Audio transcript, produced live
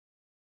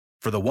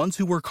For the ones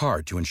who work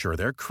hard to ensure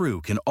their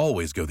crew can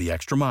always go the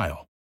extra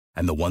mile,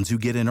 and the ones who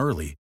get in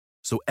early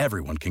so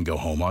everyone can go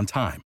home on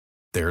time,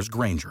 there's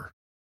Grainger,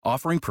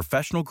 offering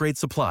professional-grade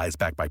supplies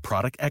backed by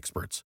product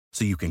experts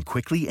so you can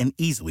quickly and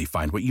easily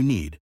find what you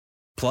need.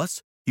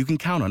 Plus, you can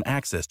count on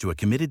access to a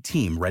committed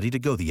team ready to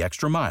go the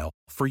extra mile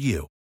for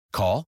you.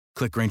 Call,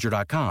 click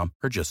Grainger.com,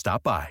 or just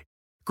stop by.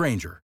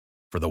 Grainger,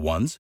 for the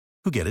ones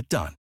who get it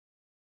done.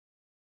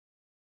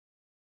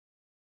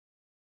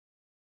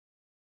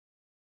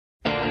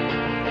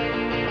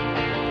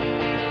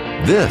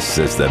 This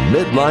is the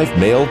Midlife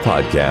Male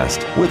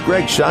Podcast with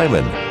Greg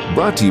Scheinman,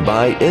 brought to you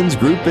by Inns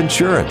Group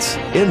Insurance.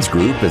 Inns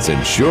Group is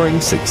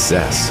insuring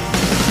success.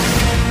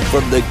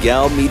 From the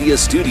Gal Media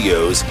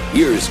Studios,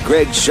 here's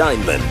Greg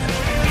Scheinman.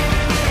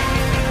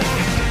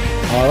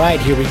 All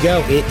right, here we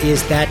go. It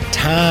is that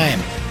time.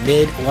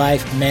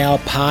 Midlife Male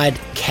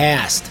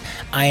Podcast.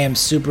 I am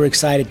super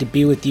excited to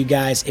be with you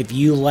guys. If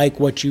you like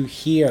what you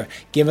hear,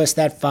 give us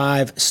that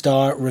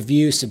 5-star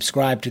review,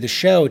 subscribe to the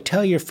show,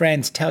 tell your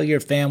friends, tell your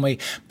family,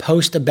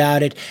 post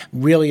about it.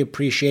 Really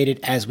appreciate it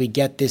as we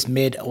get this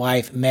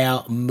midlife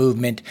male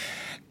movement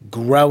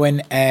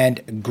growing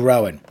and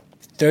growing.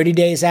 30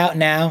 days out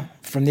now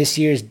from this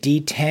year's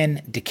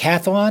D10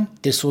 Decathlon.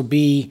 This will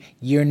be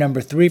year number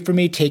 3 for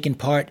me taking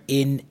part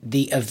in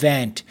the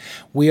event.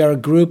 We are a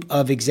group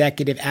of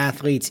executive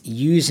athletes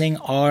using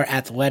our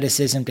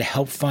athleticism to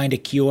help find a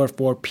cure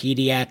for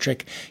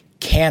pediatric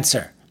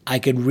cancer. I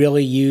could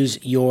really use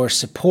your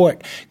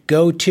support.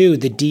 Go to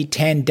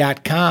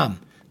thed10.com,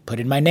 put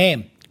in my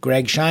name,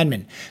 Greg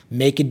Scheinman.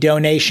 Make a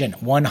donation.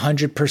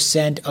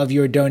 100% of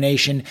your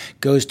donation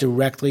goes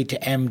directly to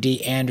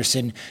MD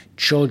Anderson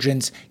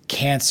Children's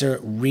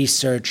Cancer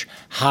Research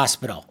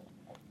Hospital.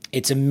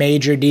 It's a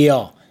major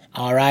deal.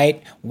 All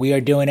right. We are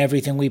doing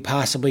everything we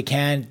possibly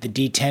can. The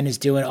D10 is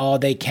doing all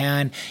they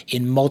can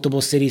in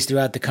multiple cities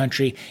throughout the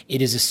country.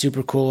 It is a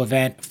super cool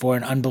event for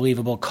an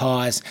unbelievable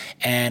cause.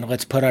 And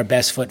let's put our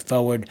best foot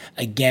forward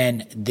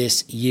again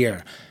this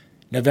year.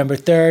 November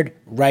 3rd,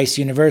 Rice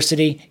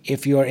University.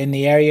 If you're in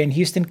the area in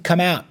Houston,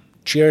 come out.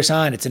 Cheer us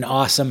on. It's an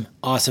awesome,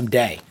 awesome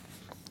day.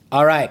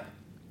 All right.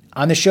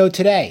 On the show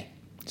today,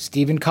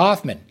 Stephen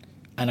Kaufman,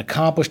 an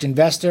accomplished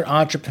investor,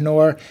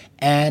 entrepreneur,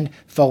 and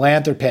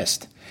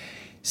philanthropist.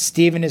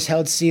 Stephen has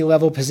held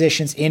C-level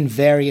positions in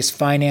various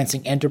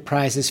financing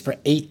enterprises for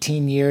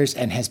 18 years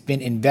and has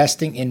been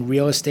investing in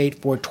real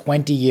estate for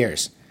 20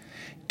 years.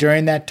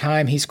 During that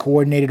time, he's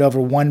coordinated over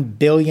 $1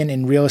 billion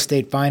in real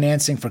estate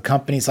financing for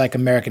companies like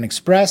American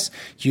Express,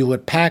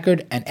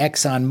 Hewlett-Packard, and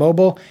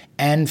ExxonMobil,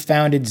 and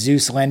founded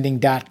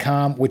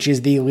ZeusLending.com, which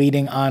is the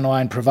leading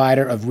online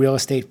provider of real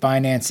estate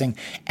financing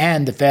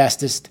and the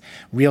fastest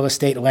real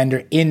estate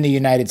lender in the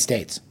United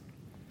States.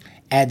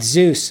 At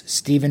Zeus,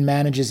 Stephen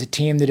manages a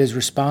team that is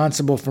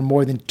responsible for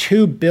more than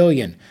 $2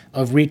 billion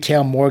of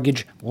retail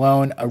mortgage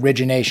loan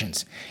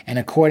originations. And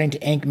according to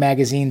Inc.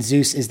 magazine,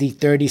 Zeus is the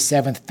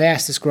 37th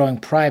fastest growing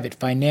private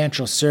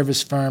financial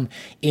service firm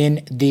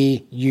in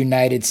the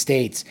United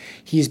States.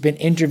 He's been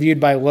interviewed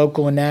by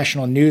local and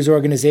national news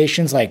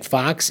organizations like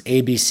Fox,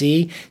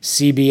 ABC,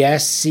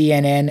 CBS,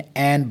 CNN,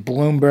 and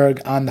Bloomberg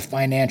on the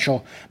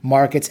financial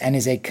markets, and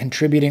is a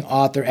contributing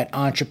author at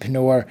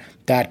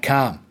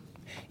entrepreneur.com.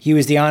 He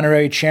was the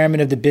honorary chairman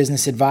of the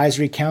Business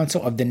Advisory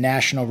Council of the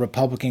National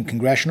Republican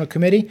Congressional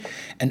Committee,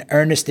 an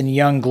Ernst &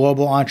 Young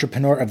Global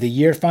Entrepreneur of the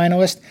Year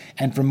finalist,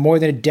 and for more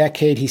than a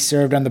decade he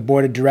served on the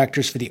board of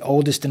directors for the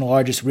oldest and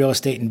largest real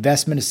estate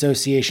investment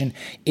association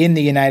in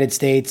the United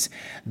States,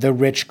 the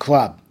Rich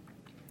Club.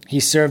 He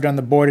served on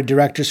the board of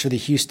directors for the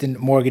Houston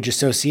Mortgage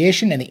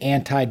Association and the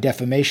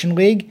Anti-Defamation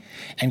League,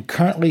 and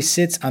currently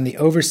sits on the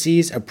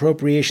Overseas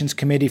Appropriations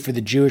Committee for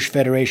the Jewish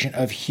Federation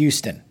of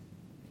Houston.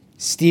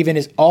 Stephen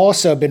has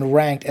also been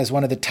ranked as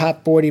one of the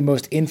top 40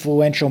 most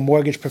influential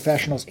mortgage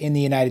professionals in the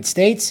United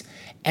States,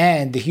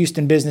 and the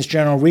Houston Business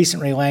Journal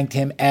recently ranked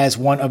him as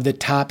one of the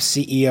top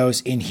CEOs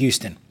in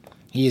Houston.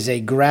 He is a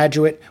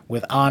graduate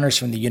with honors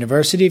from the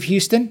University of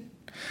Houston,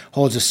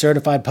 holds a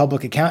certified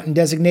public accountant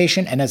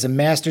designation, and has a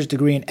master's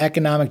degree in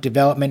economic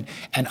development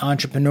and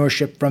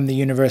entrepreneurship from the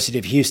University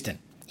of Houston.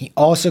 He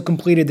also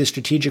completed the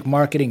strategic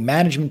marketing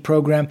management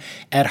program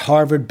at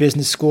Harvard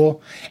Business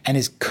School and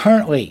is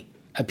currently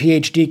a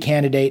PhD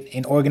candidate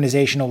in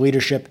organizational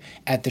leadership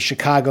at the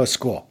Chicago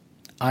School.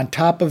 On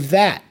top of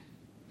that,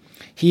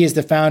 he is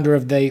the founder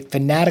of the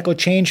Fanatical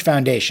Change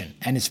Foundation,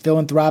 and his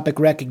philanthropic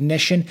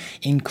recognition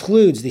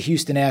includes the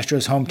Houston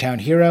Astros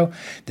Hometown Hero,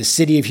 the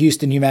City of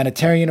Houston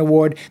Humanitarian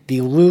Award, the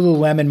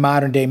Lululemon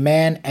Modern Day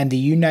Man, and the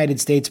United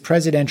States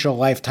Presidential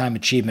Lifetime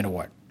Achievement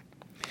Award.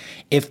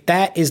 If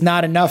that is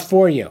not enough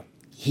for you,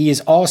 he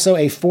is also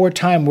a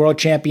 4-time world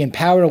champion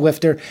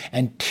powerlifter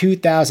and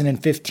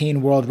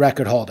 2015 world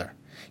record holder.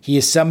 He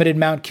has summited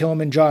Mount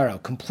Kilimanjaro,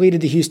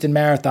 completed the Houston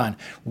Marathon,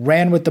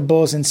 ran with the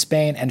Bulls in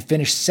Spain, and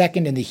finished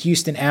second in the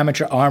Houston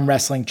Amateur Arm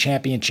Wrestling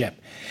Championship.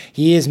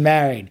 He is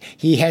married.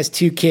 He has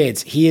 2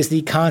 kids. He is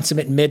the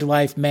consummate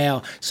midlife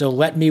male. So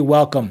let me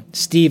welcome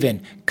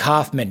Stephen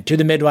Kaufman to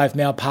the Midlife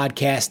Male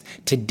Podcast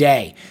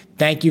today.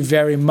 Thank you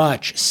very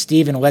much.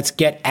 Stephen, let's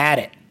get at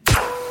it.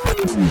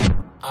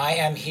 I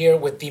am here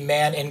with the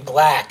man in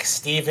black,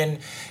 Stephen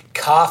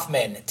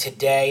Kaufman,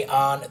 today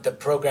on the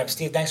program.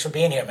 Steve, thanks for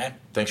being here, man.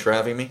 Thanks for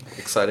having me.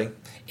 Exciting.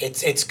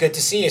 It's good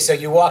to see you. So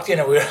you walked in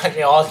and we were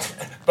actually all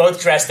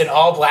both dressed in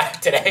all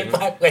black today,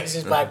 black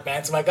blazers, black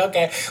pants. I'm like,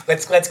 okay,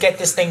 let's get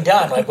this thing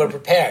done. Like, we're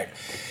prepared.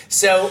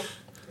 So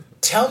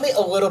tell me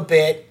a little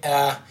bit,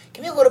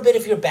 give me a little bit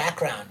of your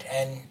background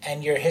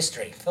and your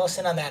history. Fill us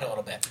in on that a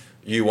little bit.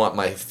 You want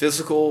my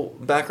physical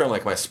background,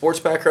 like my sports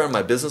background,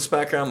 my business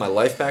background, my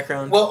life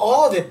background? Well,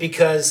 all of it,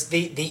 because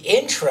the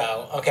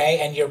intro,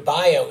 okay, and your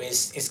bio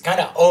is kind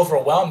of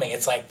overwhelming.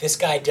 It's like, this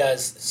guy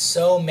does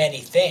so many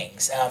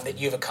things that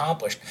you've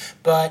accomplished.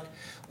 But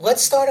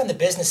let's start on the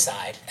business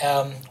side,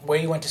 where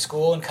you went to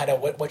school and kind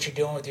of what you're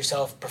doing with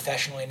yourself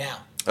professionally now.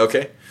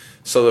 Okay.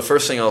 So the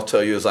first thing I'll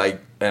tell you is I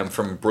am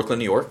from Brooklyn,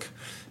 New York,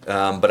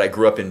 but I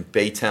grew up in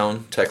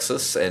Baytown,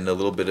 Texas, and a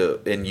little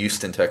bit in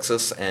Houston,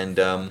 Texas,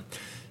 and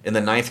in the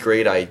 9th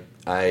grade,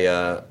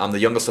 I'm the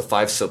youngest of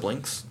 5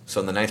 siblings. So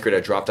in the 9th grade, I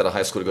dropped out of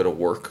high school to go to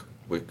work,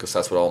 because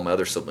that's what all my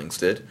other siblings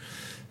did.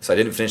 So I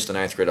didn't finish the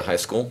 9th grade of high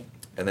school.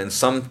 And then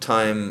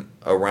sometime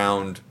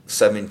around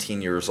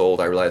 17 years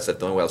old, I realized that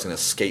the only way I was going to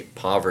escape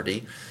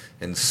poverty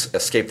and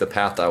escape the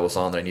path that I was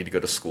on, that I needed to go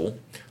to school.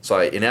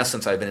 So in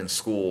essence, I've been in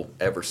school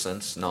ever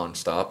since,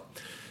 nonstop.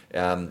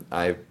 I'm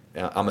a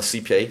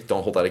CPA.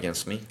 Don't hold that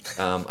against me.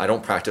 I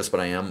don't practice, but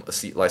I am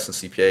a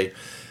licensed CPA.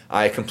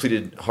 I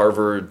completed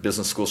Harvard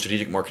Business School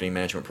Strategic Marketing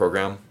Management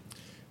program.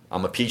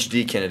 I'm a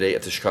PhD candidate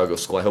at the Chicago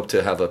School. I hope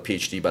to have a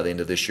PhD by the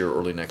end of this year or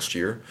early next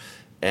year.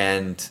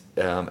 And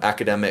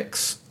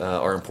academics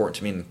are important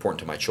to me and important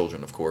to my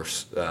children, of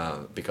course,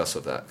 because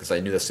of that. Because I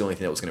knew that's the only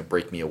thing that was going to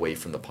break me away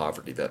from the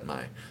poverty that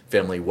my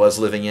family was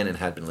living in and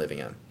had been living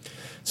in.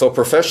 So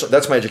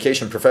that's my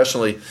education.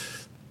 Professionally,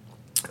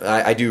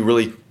 I do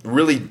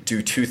really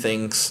do 2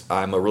 things.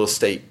 I'm a real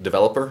estate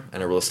developer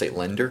and a real estate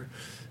lender.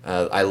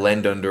 I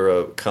lend under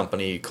a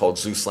company called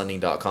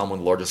ZeusLending.com, one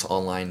of the largest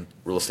online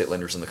real estate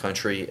lenders in the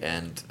country,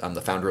 and I'm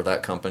the founder of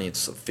that company.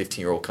 It's a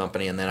 15-year-old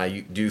company, and then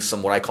I do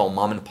some what I call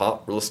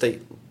mom-and-pop real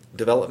estate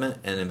development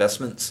and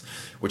investments,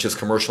 which is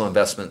commercial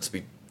investments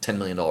be $10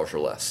 million or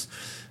less,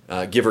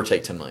 give or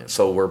take $10 million.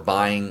 So we're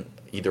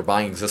either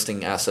buying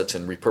existing assets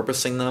and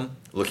repurposing them,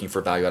 looking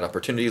for value-add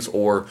opportunities,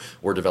 or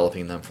we're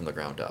developing them from the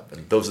ground up.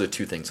 And those are the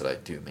 2 things that I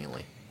do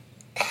mainly.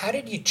 How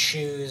did you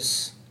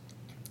choose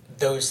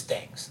those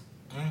things?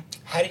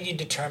 How did you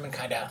determine,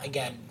 kind of,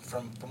 again,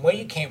 from where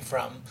you came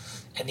from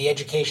and the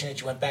education that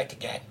you went back to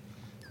get,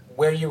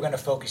 where you were going to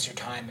focus your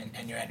time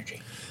and your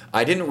energy?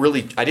 I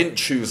didn't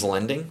choose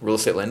lending, real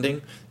estate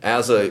lending,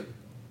 as an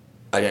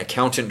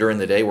accountant during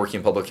the day, working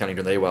in public accounting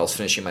during the day while I was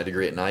finishing my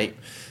degree at night.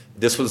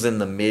 This was in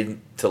the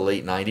mid to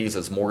late 90s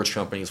as mortgage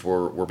companies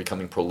were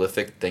becoming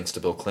prolific thanks to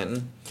Bill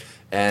Clinton.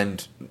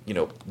 And,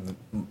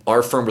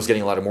 our firm was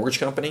getting a lot of mortgage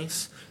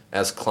companies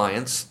as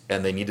clients,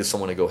 and they needed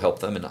someone to go help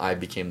them, and I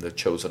became the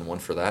chosen one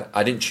for that.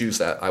 I didn't choose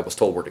that. I was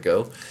told where to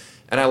go.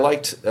 And I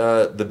liked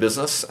the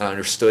business, and I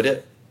understood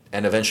it,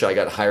 and eventually I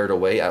got hired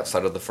away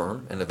outside of the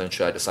firm, and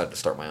eventually I decided to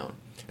start my own.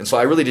 And so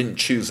I really didn't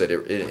choose it.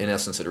 In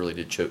essence, it really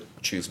did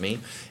choose me.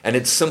 And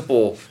it's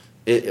simple.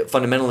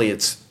 Fundamentally,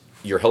 it's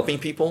you're helping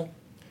people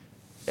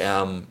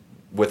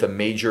with a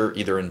major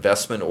either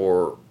investment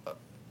or,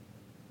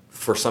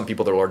 for some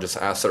people, their largest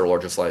asset or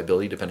largest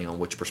liability, depending on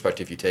which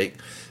perspective you take.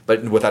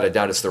 But without a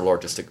doubt, it's their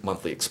largest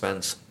monthly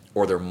expense,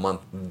 or their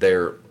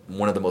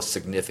one of the most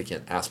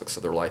significant aspects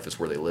of their life is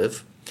where they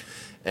live.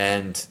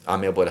 And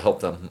I'm able to help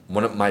them.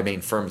 One of my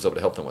main firms is able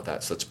to help them with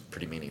that, so it's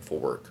pretty meaningful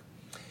work.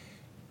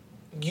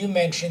 You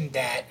mentioned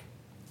that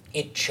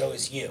it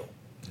chose you.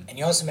 And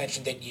you also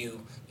mentioned that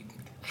you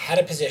had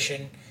a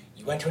position,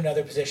 you went to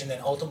another position, then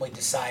ultimately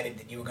decided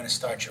that you were going to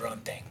start your own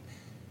thing.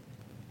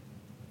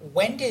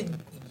 When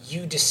did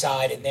you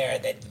decide in there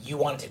that you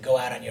wanted to go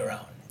out on your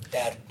own,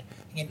 that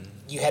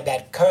you had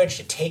that courage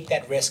to take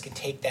that risk and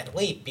take that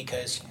leap,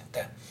 because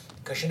the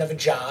cushion of a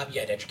job, you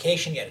had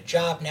education, you had a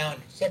job now, and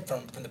you said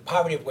from the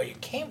poverty of where you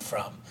came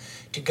from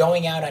to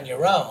going out on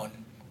your own,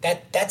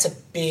 that's a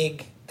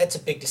big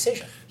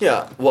decision.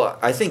 Yeah, well,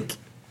 I think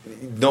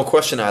no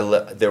question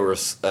there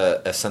was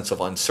a sense of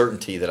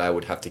uncertainty that I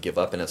would have to give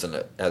up, and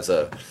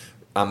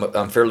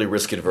I'm fairly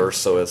risk adverse,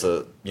 so as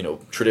a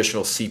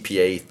traditional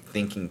CPA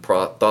thinking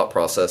thought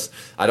process,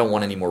 I don't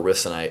want any more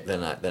risk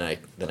than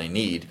I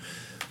need.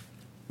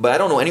 But I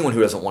don't know anyone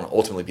who doesn't want to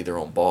ultimately be their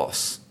own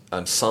boss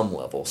on some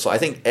level. So I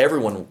think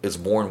everyone is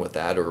born with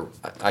that, or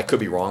I could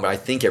be wrong, but I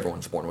think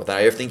everyone's born with that.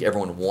 I think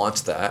everyone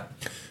wants that,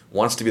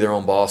 wants to be their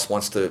own boss,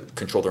 wants to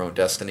control their own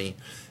destiny.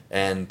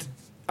 And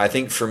I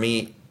think for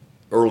me,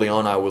 early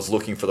on, I was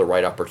looking for the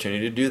right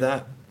opportunity to do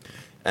that,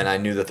 and I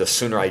knew that the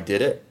sooner I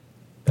did it,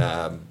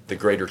 the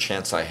greater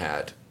chance I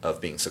had of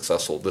being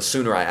successful. The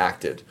sooner I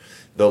acted.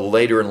 The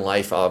later in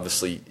life,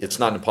 obviously, it's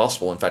not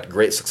impossible. In fact,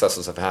 great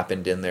successes have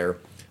happened in there.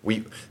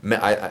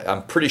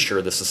 I'm pretty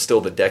sure this is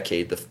still the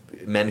decade. The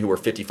men who are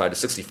 55 to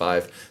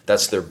 65,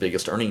 that's their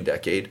biggest earning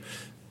decade.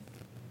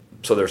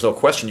 So there's no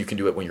question you can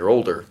do it when you're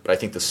older. But I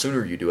think the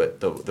sooner you do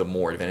it, the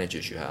more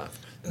advantages you have.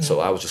 Mm-hmm. So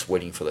I was just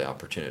waiting for the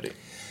opportunity.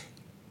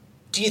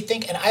 Do you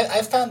think, and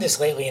I've found this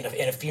lately in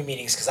a few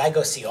meetings, because I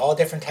go see all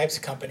different types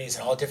of companies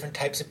and all different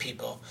types of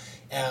people,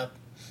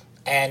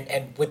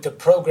 and with the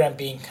program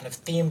being kind of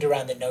themed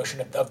around the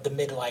notion of the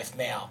midlife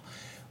male,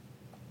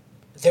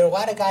 there are a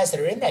lot of guys that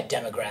are in that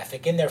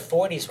demographic, in their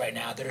 40s right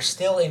now, that are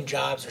still in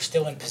jobs or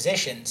still in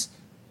positions,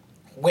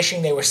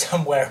 wishing they were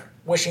somewhere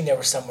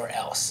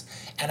else.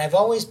 And I've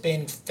always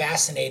been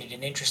fascinated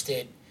and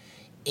interested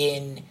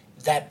in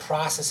that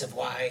process of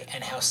why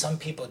and how some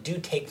people do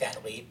take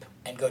that leap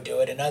and go do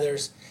it, and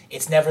others,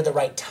 it's never the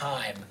right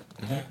time.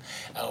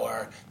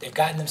 Or they've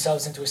gotten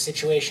themselves into a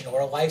situation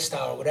or a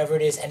lifestyle or whatever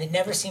it is, and it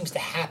never seems to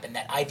happen,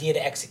 that idea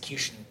to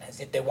execution. As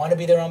if they want to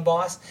be their own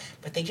boss,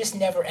 but they just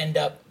never end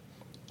up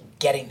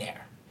getting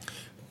there.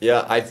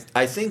 Yeah,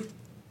 I think,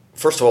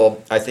 first of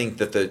all, I think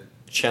that the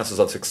chances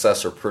of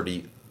success are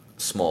pretty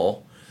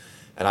small.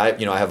 And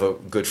I have a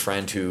good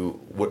friend who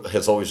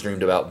has always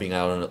dreamed about being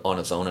out on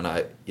his own,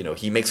 and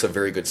he makes a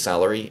very good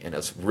salary and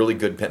has really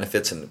good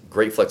benefits and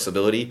great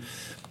flexibility.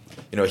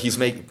 He's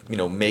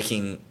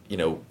making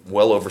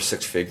well over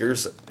six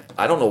figures.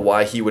 I don't know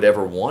why he would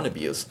ever want to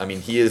be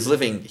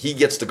he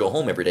gets to go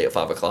home every day at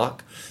 5:00,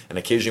 and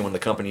occasionally when the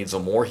company needs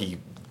him more, he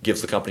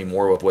gives the company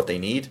more of what they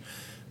need.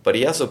 But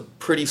he has a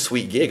pretty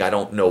sweet gig. I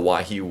don't know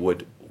why he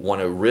would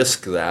want to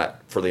risk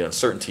that for the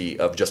uncertainty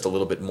of just a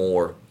little bit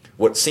more.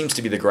 What seems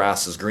to be the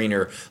grass is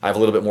greener. I have a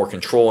little bit more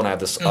control, and I have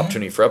this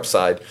opportunity for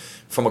upside.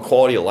 From a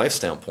quality of life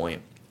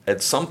standpoint,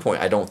 at some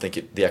point, I don't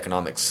think the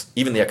economics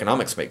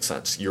make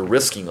sense. You're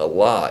risking a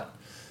lot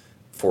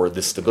for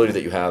the stability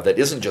that you have that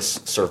isn't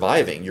just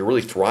surviving. You're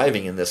really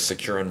thriving in this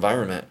secure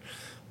environment.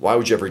 Why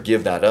would you ever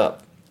give that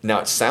up? Now,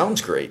 it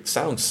sounds great,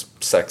 sounds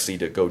sexy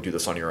to go do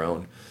this on your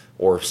own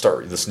or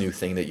start this new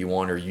thing that you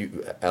want, or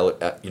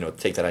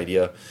take that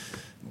idea.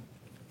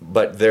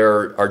 But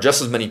there are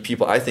just as many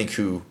people, I think,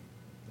 who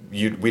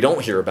we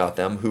don't hear about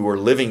them, who are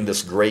living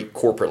this great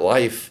corporate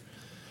life,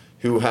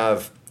 who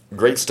have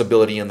great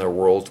stability in their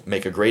world,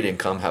 make a great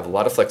income, have a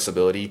lot of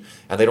flexibility,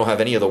 and they don't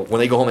have any of the. When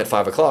they go home at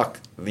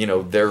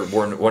 5:00, they're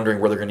wondering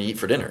where they're going to eat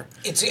for dinner.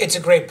 It's a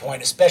great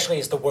point, especially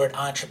as the word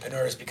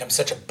entrepreneur has become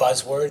such a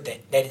buzzword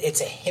that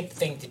it's a hip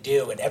thing to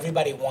do, and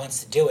everybody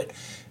wants to do it.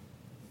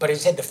 But as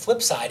you said, the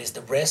flip side is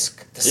the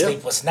risk, the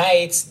sleepless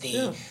nights,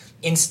 the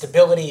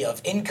instability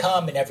of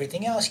income, and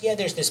everything else. Yeah,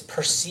 there's this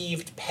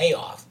perceived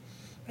payoff.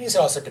 I guess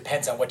it also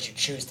depends on what you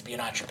choose to be an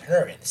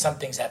entrepreneur in. Some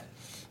things have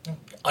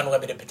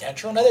unlimited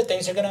potential, and other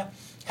things are going to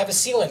have a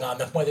ceiling on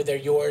them, whether they're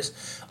yours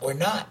or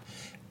not.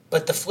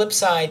 But the flip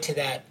side to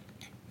that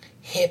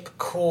hip,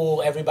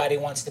 cool, everybody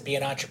wants to be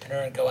an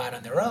entrepreneur and go out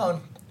on their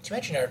own, as you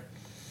mentioned, are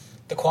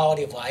the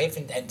quality of life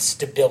and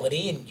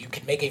stability, and you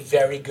can make a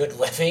very good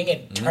living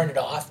and turn it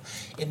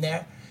off in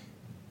there.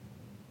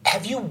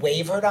 Have you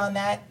wavered on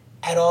that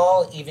at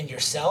all, even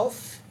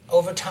yourself,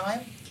 over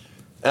time?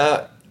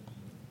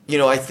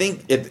 I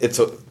think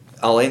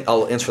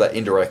I'll answer that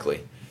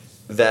indirectly.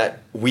 That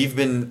we've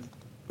been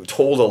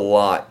told a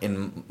lot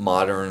in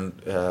modern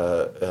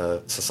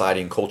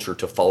society and culture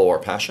to follow our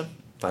passion,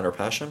 find our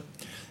passion.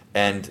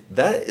 And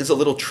that is a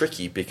little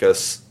tricky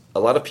because a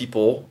lot of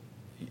people,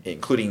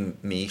 including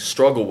me,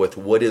 struggle with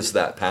what is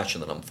that passion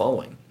that I'm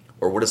following?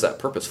 Or what is that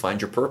purpose? Find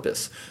your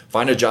purpose.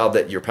 Find a job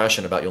that you're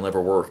passionate about, you'll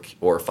never work.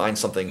 Or find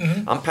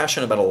something. I'm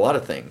passionate about a lot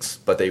of things,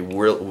 but they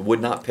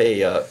would not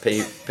pay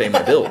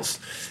my bills.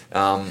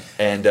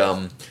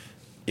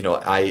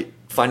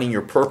 Finding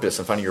your purpose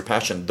and finding your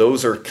passion,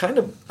 those are kind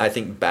of, I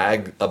think,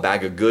 a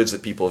bag of goods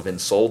that people have been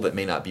sold that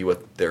may not be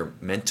what they're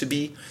meant to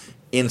be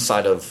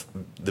inside of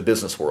the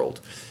business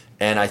world.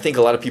 And I think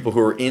a lot of people who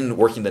are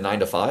working the 9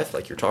 to 5,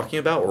 like you're talking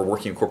about, or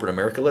working in corporate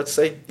America, let's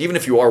say, even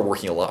if you are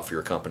working a lot for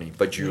your company,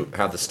 but you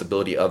have the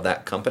stability of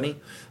that company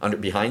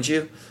behind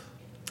you,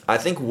 I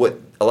think a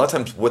lot of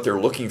times what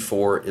they're looking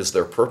for is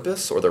their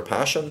purpose or their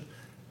passion,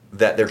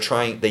 that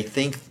they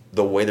think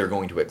the way they're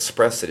going to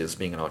express it is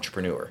being an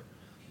entrepreneur.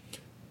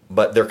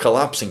 But they're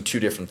collapsing two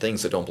different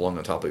things that don't belong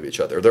on top of each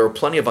other. There are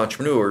plenty of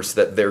entrepreneurs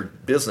that their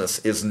business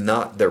is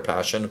not their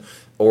passion,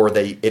 or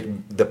the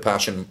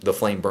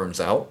flame burns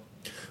out,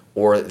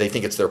 or they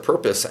think it's their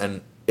purpose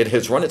and it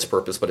has run its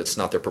purpose, but it's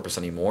not their purpose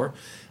anymore.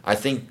 I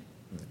think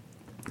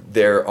we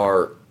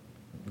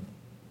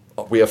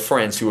have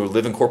friends who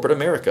live in corporate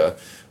America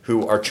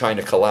who are trying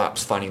to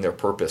collapse finding their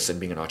purpose and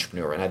being an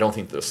entrepreneur, and I don't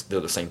think they're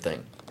the same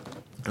thing.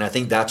 And I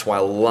think that's why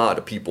a lot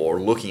of people are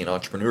looking at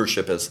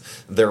entrepreneurship as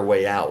their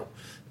way out.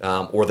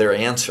 Or their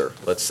answer,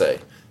 let's say.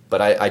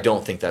 But I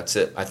don't think that's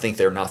it. I think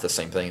they're not the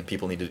same thing, and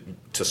people need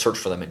to search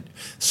for them and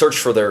search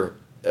for their.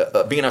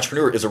 Being an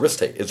entrepreneur is a risk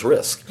take. It's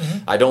risk.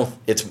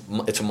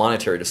 It's a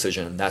monetary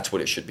decision, and that's what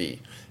it should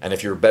be. And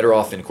if you're better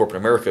off in corporate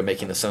America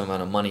making the same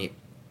amount of money,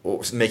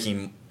 or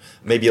making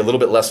maybe a little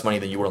bit less money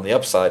than you were on the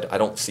upside, I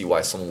don't see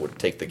why someone would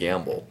take the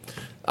gamble.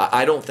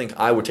 I don't think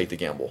I would take the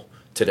gamble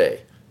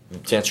today.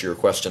 To answer your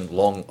question, a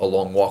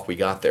long walk we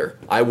got there.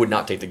 I would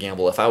not take the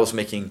gamble. If I was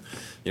making,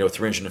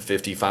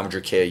 $350,000,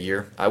 $500K a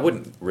year, I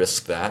wouldn't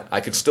risk that. I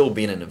could still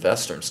be an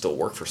investor and still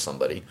work for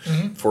somebody.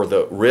 For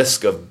the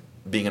risk of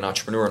being an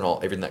entrepreneur and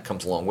everything that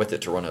comes along with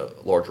it to run a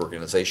large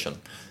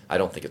organization, I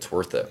don't think it's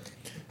worth it.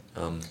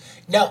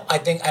 No, I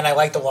think, and I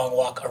like the long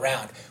walk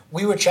around.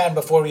 We were chatting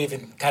before we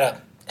even kind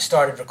of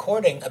started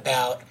recording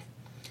about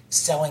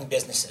selling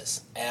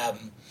businesses.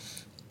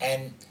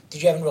 And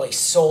you haven't really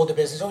sold a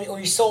business, or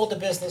you sold a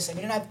business, I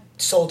mean, I've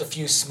sold a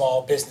few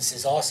small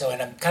businesses also,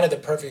 and I'm kind of the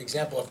perfect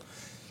example of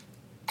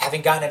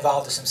having gotten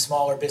involved with some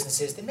smaller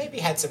businesses that maybe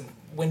had some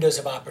windows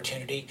of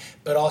opportunity,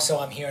 but also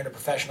I'm here in a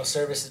professional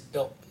services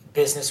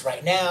business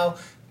right now,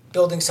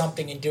 building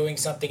something and doing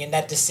something, and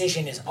that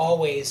decision is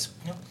always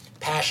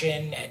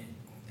passion and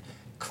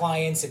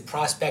clients and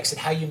prospects and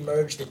how you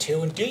merge the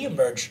two, and do you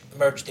merge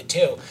the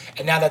two?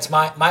 And now that's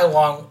my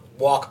long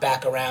walk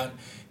back around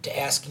to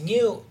asking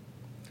you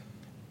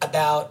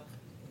about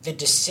the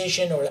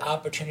decision or the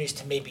opportunities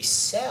to maybe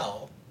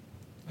sell,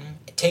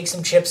 take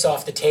some chips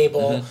off the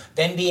table,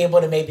 then be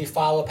able to maybe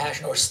follow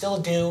passion or still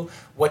do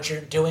what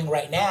you're doing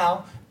right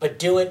now, but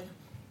do it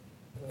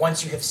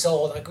once you have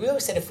sold. Like we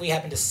always said, if we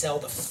happen to sell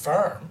the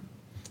firm,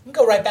 we can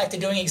go right back to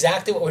doing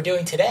exactly what we're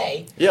doing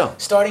today. Yeah.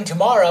 Starting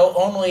tomorrow,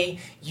 only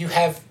you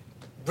have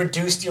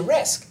reduced your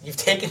risk. You've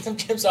taken some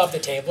chips off the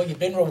table, you've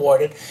been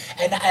rewarded.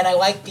 And I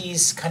like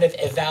these kind of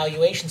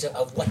evaluations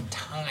of what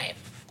time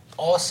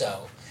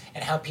also,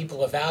 and how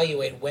people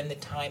evaluate when the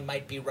time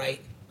might be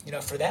right,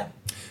 for them.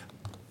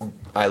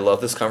 I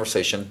love this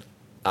conversation.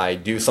 I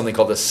do something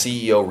called the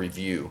CEO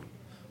review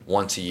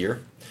once a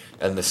year.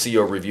 And the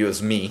CEO review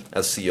is me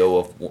as CEO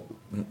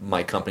of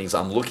my companies.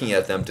 I'm looking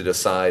at them to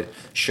decide,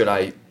 should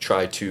I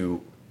try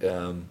to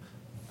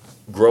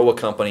grow a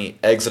company,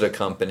 exit a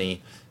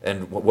company,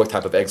 and what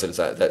type of exit is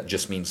that? That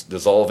just means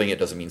dissolving it,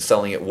 doesn't mean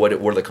selling it. What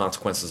are the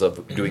consequences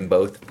of doing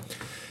both?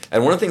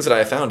 And one of the things that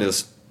I found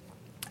is,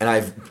 and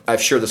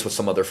I've shared this with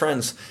some other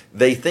friends,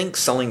 they think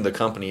selling the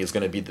company is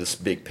going to be this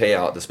big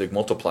payout, this big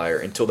multiplier,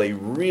 until they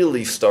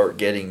really start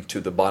getting to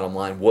the bottom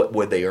line. What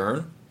would they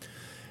earn?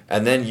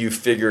 And then you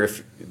figure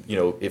if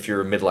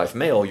you're a midlife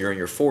male, you're in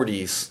your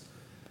 40s,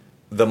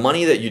 the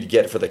money that you'd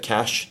get for the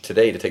cash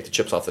today to take the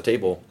chips off the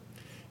table,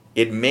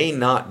 it may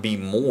not be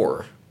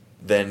more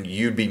than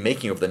you'd be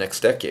making over the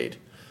next decade.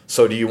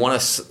 So do you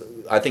want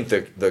to? I think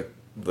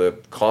the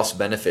cost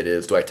benefit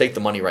is: do I take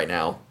the money right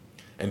now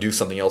and do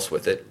something else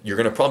with it? You're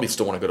going to probably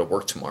still want to go to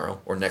work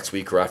tomorrow or next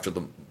week or after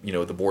the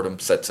boredom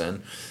sets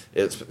in.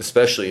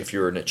 Especially if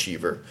you're an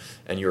achiever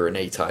and you're an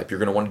A-type, you're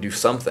going to want to do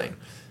something.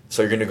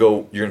 So you're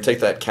going to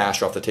take that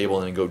cash off the table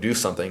and then go do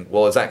something.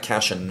 Well, is that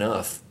cash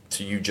enough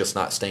to you just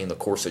not staying the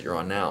course that you're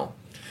on now?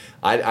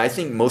 I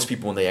think most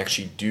people, when they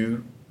actually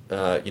do,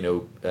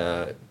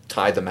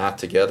 tie the math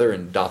together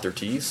and dot their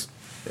T's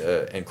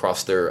and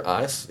cross their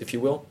I's, if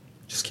you will.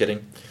 Just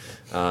kidding.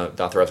 Dot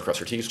their I's and cross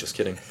their T's. Just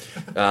kidding.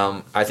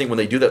 I think when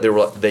they do that,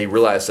 they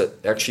realize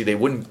that actually they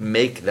wouldn't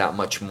make that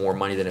much more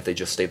money than if they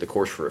just stayed the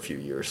course for a few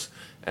years.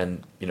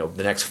 And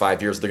the next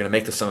 5 years, they're going to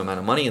make the same amount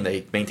of money and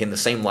they maintain the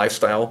same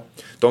lifestyle.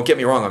 Don't get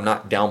me wrong. I'm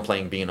not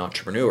downplaying being an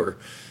entrepreneur.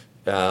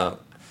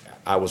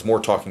 I was more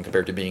talking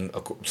compared to being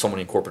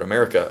someone in corporate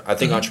America. I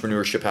think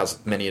entrepreneurship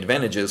has many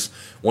advantages,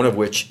 one of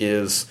which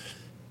is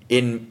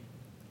in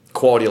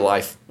quality of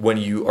life when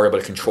you are able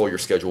to control your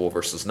schedule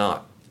versus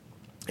not.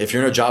 If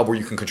you're in a job where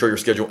you can control your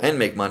schedule and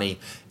make money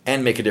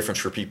and make a difference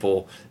for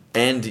people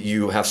and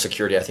you have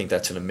security, I think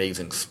that's an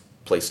amazing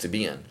place to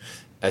be in.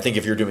 I think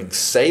if you're doing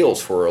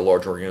sales for a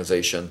large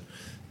organization,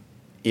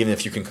 even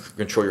if you can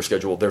control your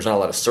schedule, there's not a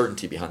lot of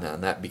certainty behind that.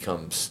 And that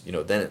becomes,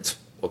 then it's,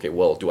 okay,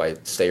 well, do I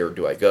stay or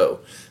do I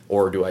go?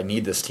 Or do I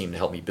need this team to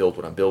help me build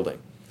what I'm building?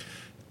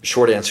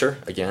 Short answer,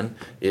 again,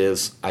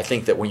 is I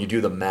think that when you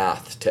do the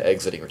math to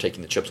exiting or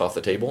taking the chips off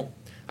the table,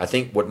 I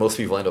think what most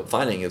people end up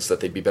finding is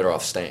that they'd be better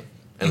off staying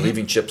and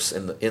leaving chips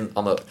on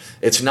the.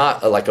 It's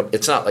not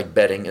like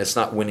betting. It's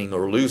not winning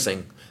or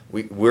losing.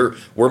 We're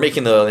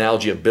making the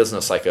analogy of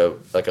business like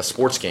a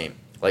sports game.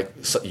 Like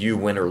you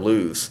win or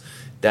lose.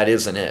 That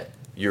isn't it.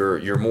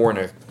 You're more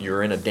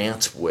in a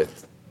dance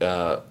with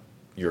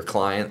your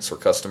clients or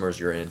customers.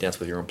 You're in a dance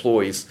with your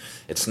employees.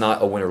 It's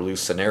not a win or lose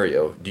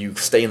scenario. Do you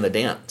stay in the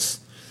dance?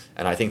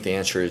 And I think the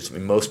answer is,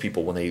 most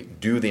people, when they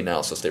do the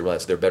analysis, they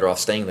realize they're better off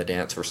staying in the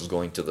dance versus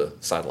going to the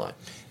sideline.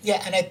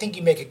 Yeah, and I think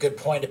you make a good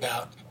point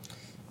about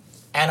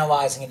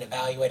analyzing and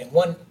evaluating.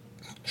 One,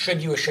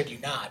 should you or should you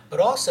not? But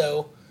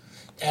also,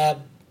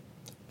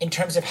 in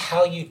terms of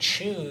how you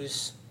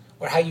choose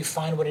or how you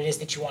find what it is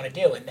that you want to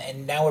do.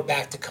 And now we're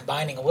back to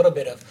combining a little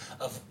bit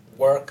of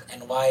work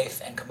and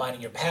life and combining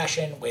your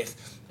passion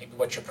with maybe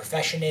what your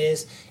profession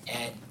is,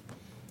 and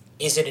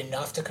is it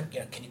enough to,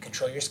 can you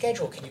control your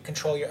schedule? Can you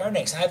control your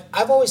earnings? And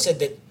I've always said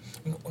that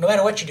no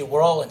matter what you do,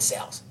 we're all in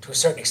sales to a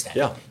certain extent.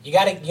 Yeah. You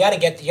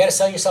gotta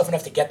sell yourself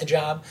enough to get the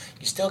job.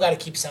 You still gotta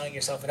keep selling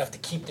yourself enough to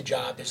keep the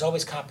job. There's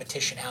always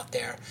competition out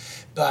there.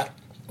 But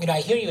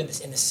I hear you in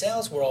the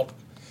sales world,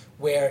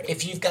 where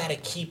if you've got to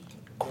keep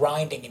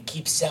grinding and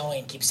keep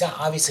selling,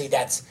 obviously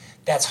that's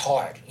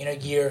hard,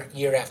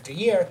 year after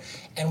year.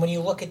 And when you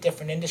look at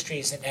different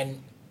industries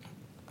and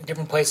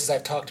different places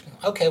I've talked,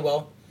 okay,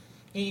 well,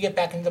 you get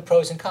back into the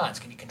pros and cons.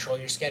 Can you control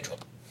your schedule?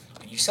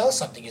 Can you sell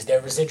something, is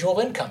there residual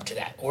income to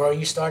that? Or are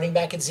you starting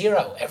back at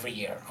zero every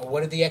year? Or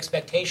what are the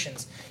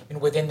expectations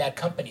within that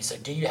company? So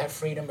do you have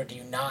freedom or do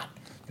you not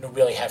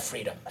really have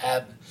freedom?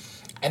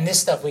 And this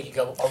stuff we could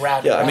go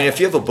around. Yeah, I mean, if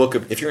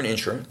you're in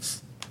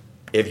insurance,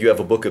 if you have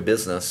a book of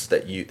business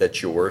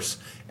that's yours,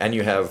 and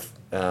you have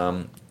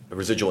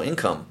residual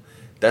income,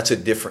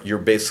 you're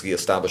basically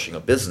establishing a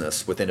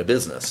business within a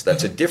business.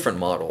 That's a different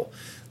model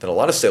than a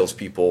lot of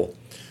salespeople.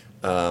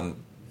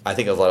 I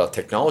think a lot of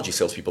technology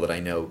salespeople that I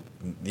know,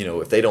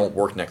 if they don't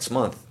work next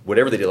month,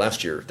 whatever they did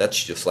last year,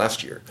 that's just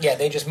last year. Yeah,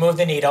 they just move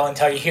the needle and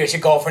tell you, here's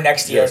your goal for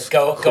next year. Yes,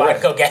 go out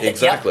and go get it.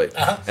 Exactly. Yep.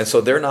 Uh-huh. And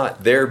so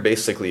they're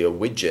basically a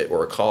widget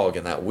or a cog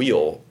in that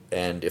wheel,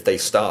 and if they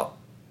stop,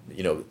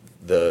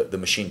 the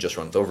machine just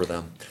runs over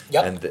them.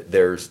 Yep. And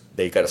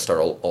they got to start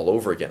all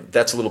over again.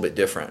 That's a little bit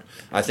different.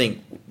 I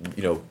think,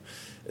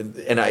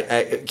 and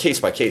I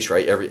case by case,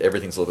 right?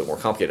 Everything's a little bit more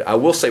complicated. I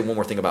will say one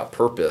more thing about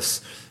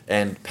purpose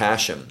and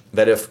passion.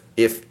 That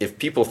if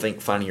people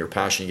think finding your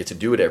passion, you get to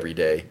do it every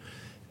day.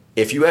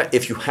 If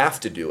you have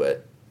to do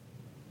it,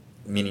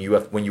 meaning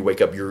when you wake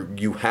up,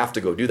 you have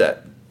to go do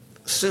that.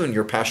 Soon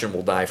your passion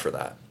will die for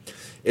that.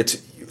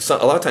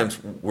 A lot of times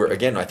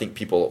I think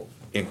people,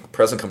 in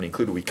present company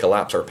included, we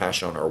collapse our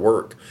passion on our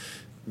work.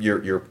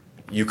 You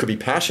could be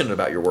passionate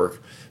about your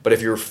work, but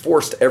if you're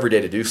forced every day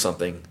to do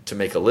something to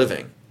make a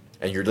living,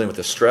 and you're dealing with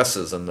the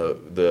stresses and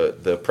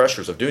the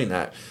pressures of doing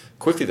that,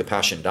 quickly the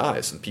passion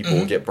dies, and people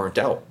will get burnt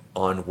out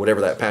on whatever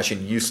that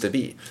passion used to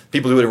be.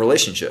 People do it in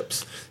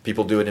relationships.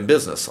 People do it in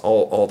business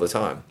all the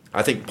time.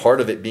 I think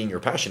part of it being your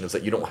passion is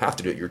that you don't have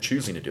to do it. You're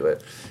choosing to do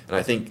it. And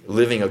I think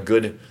living a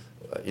good,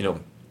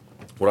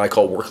 what I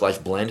call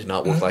work-life blend,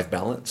 not work-life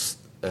balance.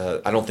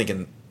 I don't think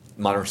in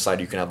modern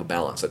society you can have a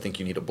balance. I think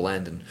you need a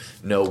blend and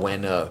know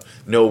when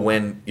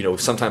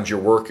sometimes your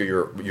work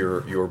or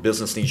your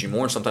business needs you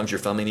more, and sometimes your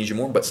family needs you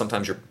more, but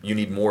sometimes you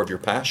need more of your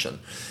passion.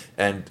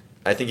 And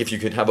I think if you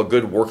could have a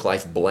good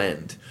work-life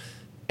blend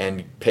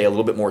and pay a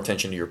little bit more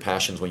attention to your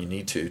passions when you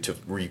need to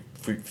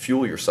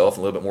refuel yourself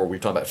a little bit more. We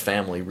talk about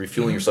family,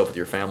 refueling yourself with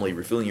your family,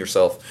 refueling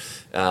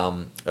yourself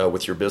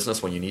with your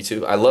business when you need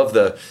to. I love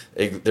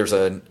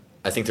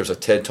I think there's a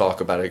TED talk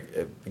about a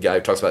guy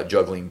who talks about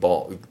juggling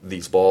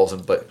these balls,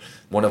 but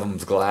one of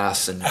them's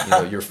glass, and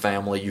your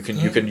family. You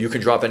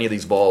can drop any of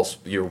these balls,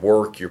 your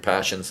work, your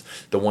passions.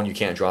 The one you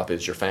can't drop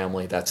is your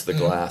family. That's the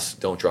glass.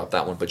 Don't drop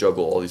that one, but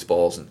juggle all these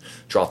balls and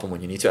drop them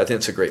when you need to. I think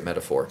it's a great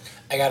metaphor.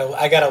 I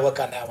gotta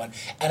look on that one,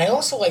 and I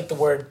also like the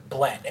word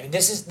blend. I mean,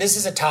 this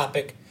is a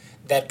topic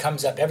that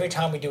comes up every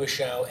time we do a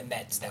show, and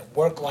that's that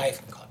work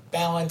life. We call it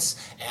balance.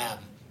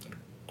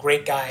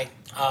 Great guy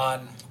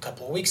on a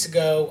couple of weeks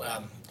ago.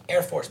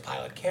 Air Force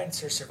pilot,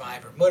 cancer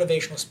survivor,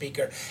 motivational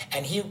speaker,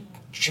 and he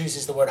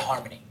chooses the word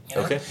harmony.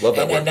 Okay, love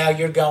that word. And now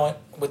you're going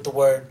with the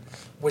word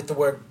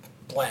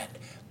blend.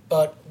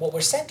 But what we're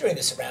centering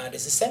this around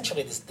is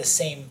essentially the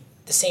same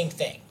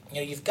thing.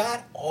 You've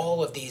got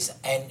all of these,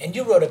 and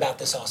you wrote about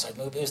this also.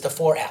 It was the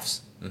 4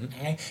 Fs.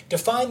 Okay?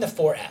 Define the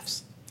 4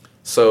 Fs.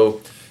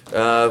 So,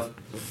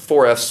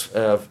 4 Fs: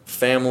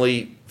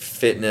 family,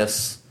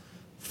 fitness,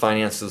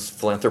 finances,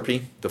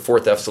 philanthropy. The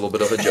 4th F's a little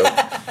bit of a joke.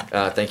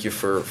 Thank you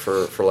for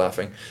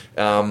laughing.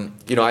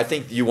 I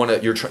think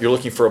you're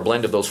looking for a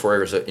blend of those 4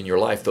 areas in your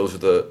life. Those are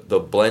the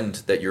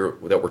blend that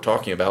we're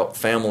talking about.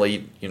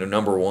 Family,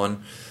 number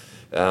 1,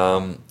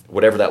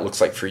 whatever that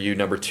looks like for you.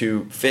 Number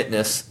 2,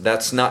 fitness.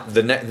 That's not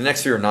the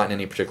next 3 are not in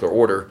any particular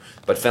order,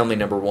 but family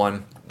number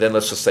 1. Then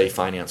let's just say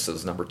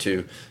finances number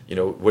 2.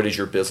 What is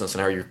your business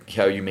and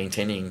how are you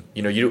maintaining?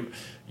 You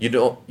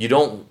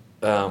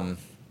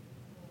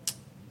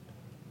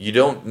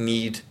don't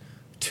need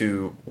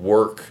to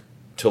work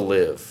to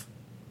live,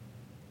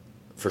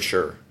 for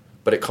sure,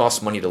 but it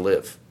costs money to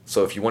live.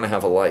 So if you want to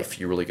have a life,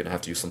 you're really going to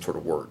have to do some sort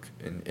of work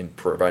and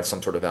provide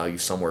some sort of value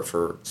somewhere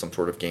for some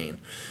sort of gain.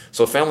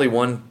 So family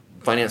 1,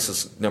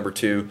 finances number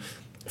 2,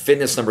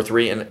 fitness number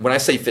 3. And when I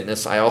say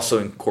fitness, I also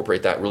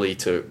incorporate that really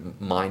to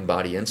mind,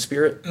 body, and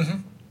spirit.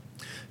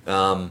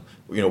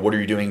 What are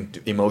you doing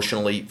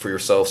emotionally for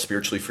yourself,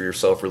 spiritually for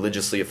yourself,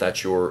 religiously if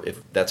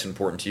that's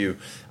important to you.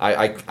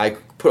 I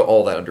put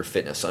all that under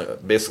fitness,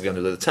 basically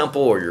under the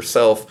temple or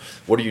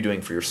yourself. What are you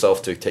doing for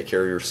yourself to take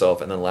care of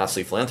yourself? And then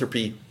lastly,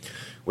 philanthropy,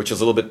 which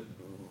is a little bit,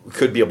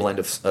 could be a blend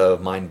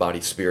of mind,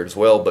 body, spirit as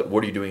well. But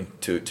what are you doing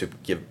to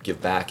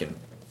give back and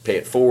pay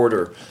it forward,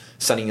 or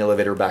sending the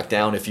elevator back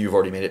down if you've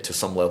already made it to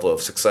some level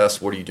of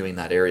success? What are you doing in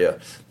that area?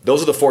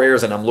 Those are the 4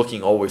 areas, and I'm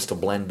looking always to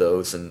blend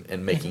those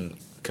and making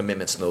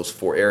commitments in those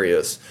 4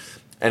 areas.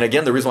 And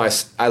again, the reason why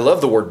I love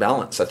the word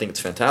balance, I think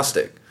it's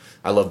fantastic.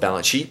 I love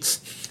balance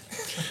sheets.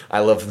 I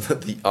love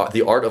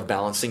the art of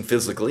balancing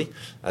physically.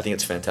 I think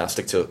it's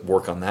fantastic to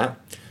work on that.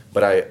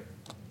 But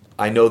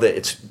I know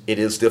that it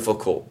is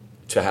difficult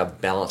to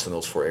have balance in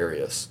those 4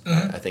 areas.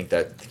 I think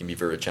that can be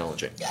very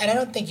challenging. And I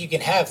don't think you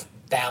can have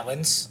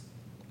balance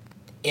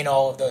in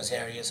all of those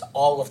areas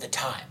all of the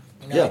time.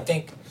 I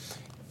think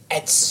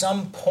at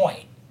some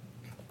point,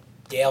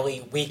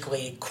 daily,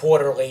 weekly,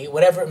 quarterly,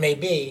 whatever it may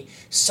be,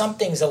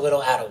 something's a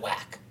little out of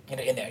whack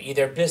in there.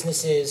 Either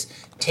business is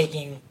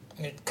taking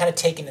kind of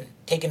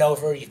taken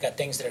over. You've got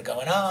things that are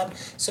going on,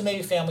 so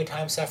maybe family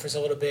time suffers a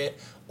little bit,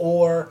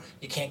 or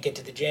you can't get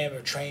to the gym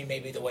or train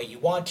maybe the way you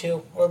want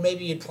to, or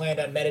maybe you planned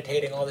on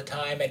meditating all the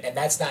time and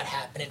that's not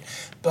happening.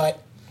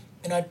 But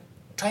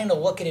trying to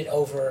look at it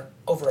over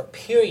a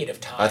period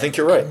of time. I think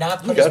you're right. And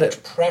not put as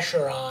much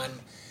pressure on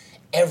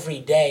every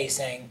day,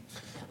 saying,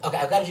 okay,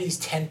 I've got to do these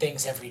 10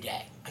 things every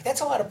day. Like,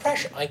 that's a lot of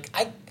pressure.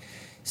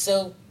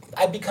 So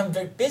I've become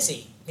very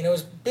busy. It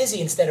was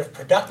busy instead of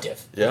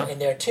productive in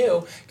there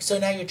too. So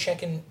now you're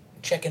checking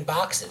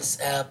boxes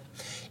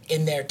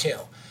in there too.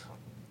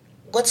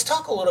 Let's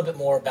talk a little bit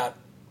more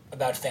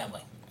about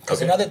family.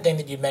 Because another thing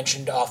that you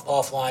mentioned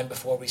offline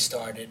before we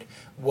started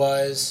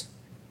was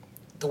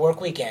the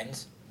work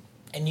weekends,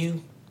 and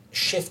you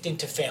shift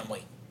into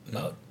family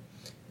mode.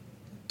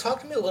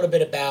 Talk to me a little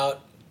bit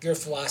about your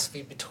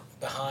philosophy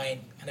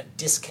behind kind of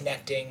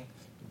disconnecting,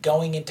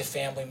 going into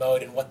family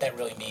mode, and what that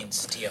really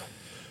means to you.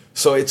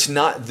 So it's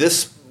not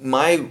this.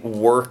 My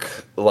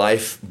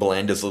work-life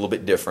blend is a little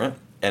bit different,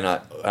 and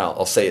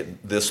I'll say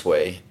it this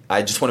way.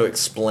 I just want to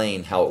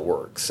explain how it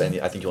works, and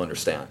I think you'll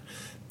understand.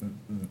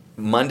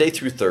 Monday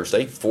through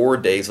Thursday, 4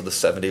 days of the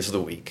 7 days of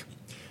the week.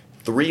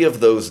 3 of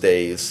those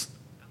days,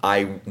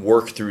 I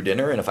work through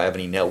dinner, and if I have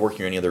any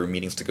networking or any other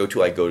meetings to go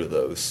to, I go to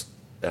those.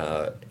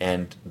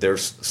 And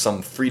there's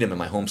some freedom in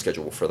my home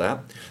schedule for that.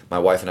 My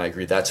wife and I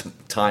agree that's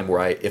time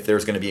where if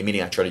there's going to be a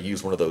meeting, I try to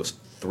use one of those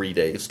 3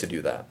 days to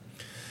do that.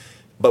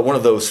 But one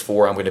of those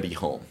 4, I'm going to be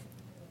home.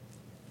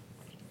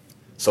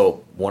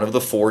 So one of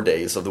the 4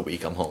 days of the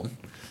week, I'm home.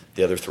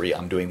 The other 3,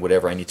 I'm doing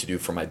whatever I need to do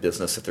for my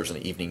business. If there's an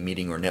evening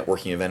meeting or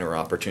networking event or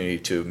opportunity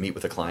to meet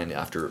with a client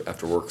after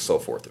work, so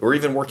forth. Or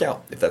even work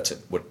out, if that's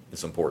what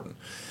is important.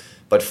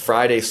 But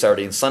Friday,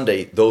 Saturday, and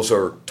Sunday, those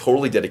are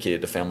totally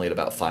dedicated to family at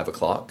about 5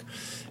 o'clock.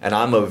 And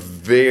I'm a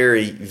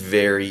very,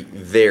 very,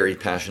 very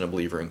passionate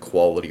believer in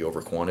quality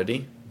over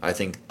quantity. I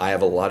think I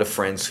have a lot of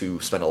friends who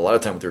spend a lot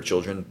of time with their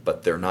children,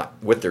 but they're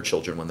not with their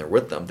children when they're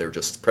with them. They're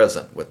just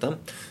present with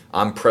them.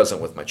 I'm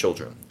present with my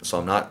children. So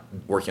I'm not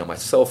working on my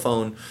cell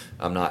phone.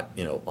 I'm not,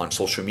 on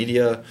social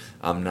media.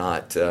 I'm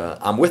not,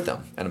 I'm with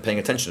them and I'm paying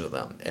attention to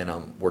them.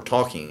 And we're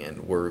talking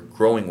and we're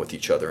growing with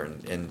each other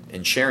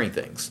and sharing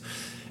things.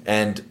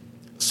 And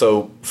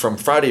so from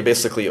Friday,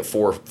 basically at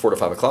 4 to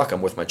 5 o'clock,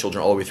 I'm with my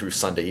children all the way through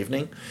Sunday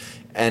evening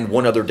and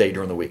one other day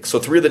during the week. So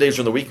 3 of the days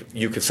during the week,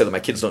 you could say that my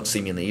kids don't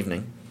see me in the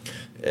evening.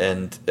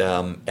 And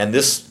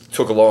this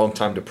took a long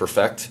time to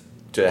perfect,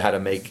 to how to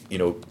make,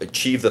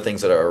 achieve the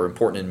things that are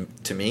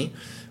important to me,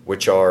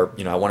 which are,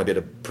 I want to be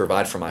able to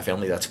provide for my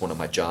family. That's one of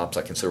my jobs.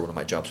 I consider one of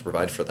my jobs to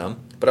provide for them.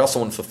 But I also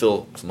want to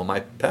fulfill some of my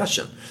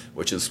passion,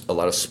 which is a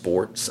lot of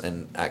sports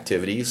and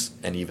activities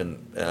and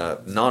even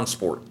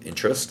non-sport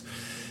interest.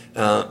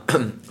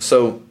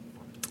 So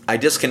I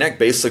disconnect.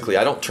 Basically,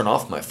 I don't turn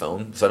off my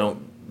phone. So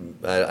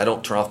I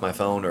don't turn off my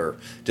phone or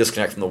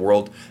disconnect from the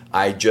world.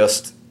 I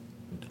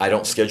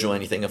don't schedule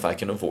anything if I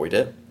can avoid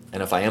it.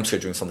 And if I am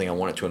scheduling something, I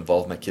want it to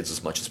involve my kids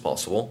as much as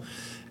possible.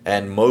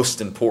 And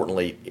most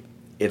importantly,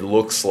 it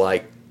looks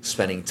like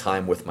spending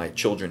time with my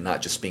children,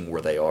 not just being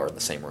where they are in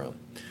the same room.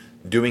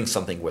 Doing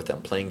something with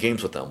them, playing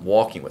games with them,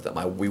 walking with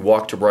them. We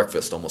walk to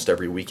breakfast almost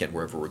every weekend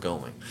wherever we're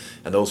going.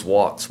 And those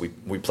walks, we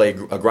play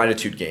a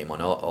gratitude game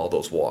on all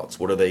those walks.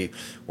 We're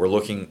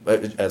looking,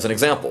 as an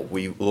example,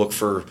 we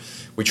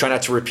try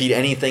not to repeat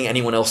anything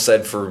anyone else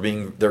said for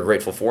being they're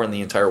grateful for in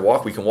the entire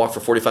walk. We can walk for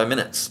 45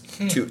 minutes,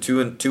 to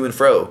and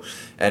fro.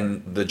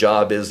 And the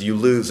job is you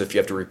lose if you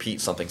have to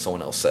repeat something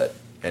someone else said.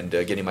 And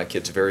getting my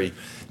kids very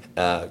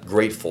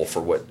grateful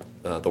for what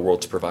the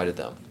world's provided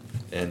them.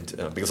 And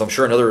because I'm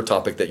sure another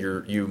topic that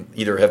you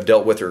either have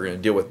dealt with or are going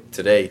to deal with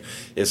today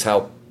is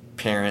how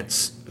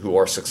parents who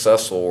are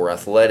successful or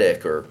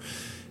athletic or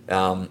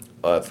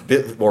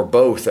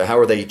both, how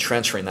are they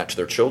transferring that to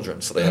their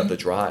children so they have the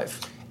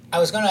drive? I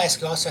was going to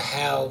ask you also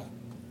how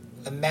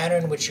the manner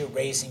in which you're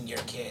raising your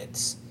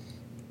kids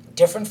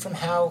different from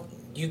how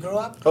you grew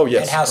up? Oh,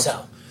 yes. And how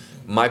so?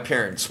 My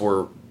parents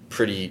were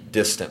pretty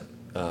distant.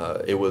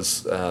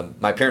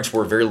 My parents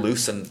were very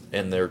loose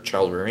in their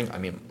child rearing. I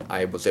mean,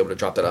 I was able to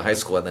drop that out of high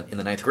school in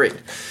the 9th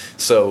grade.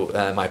 So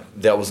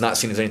that was not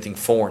seen as anything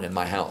foreign in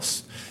my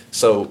house.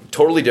 So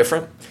totally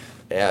different,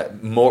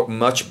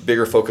 much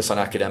bigger focus on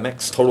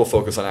academics, total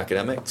focus on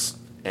academics,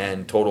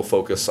 and total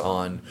focus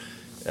on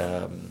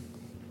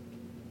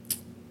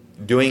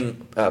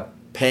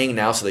paying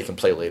now so they can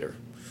play later.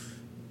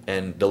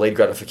 And delayed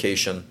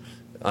gratification,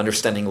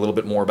 understanding a little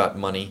bit more about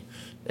money.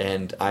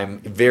 And I'm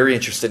very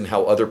interested in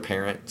how other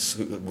parents,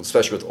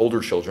 especially with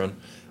older children,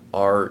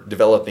 are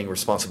developing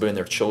responsibility in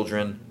their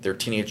children, their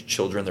teenage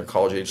children, their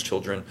college-age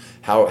children.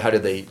 How do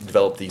they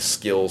develop these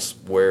skills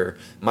where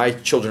my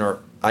children are...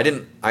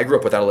 I grew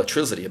up without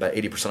electricity about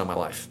 80% of my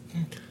life.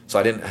 So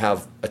I didn't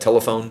have a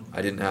telephone.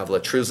 I didn't have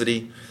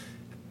electricity.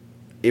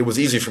 It was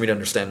easy for me to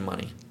understand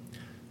money.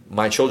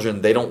 My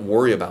children, they don't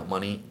worry about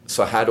money,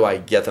 so how do I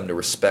get them to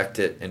respect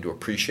it and to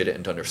appreciate it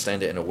and to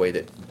understand it in a way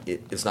that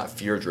it is not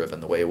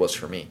fear-driven the way it was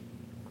for me?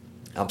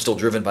 I'm still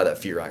driven by that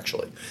fear,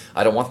 actually.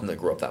 I don't want them to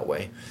grow up that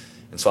way.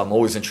 And so I'm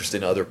always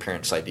interested in other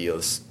parents'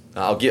 ideas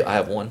I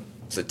have one.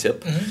 It's a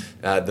tip.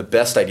 The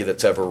best idea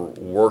that's ever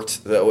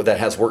worked, that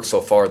has worked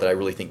so far, that I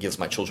really think gives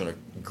my children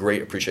a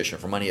great appreciation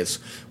for money is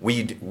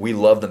we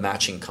love the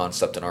matching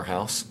concept in our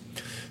house.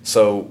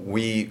 So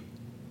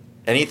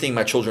anything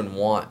my children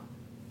want,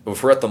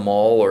 if we're at the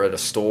mall or at a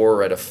store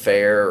or at a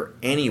fair,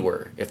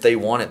 anywhere, if they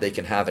want it, they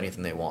can have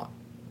anything they want.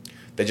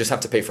 They just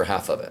have to pay for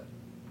half of it.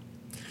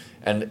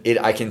 And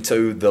I can tell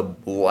you the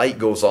light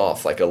goes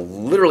off like a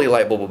literally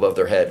light bulb above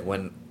their head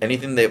when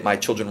anything that my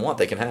children want,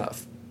 they can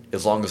have.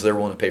 As long as they're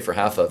willing to pay for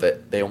half of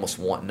it, they almost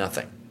want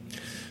nothing.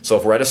 So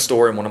if we're at a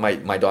store and one of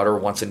my daughter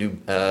wants a new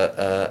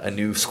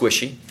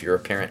squishy, if you're a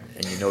parent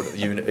and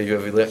you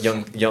have a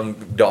young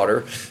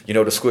daughter, you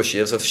know what a squishy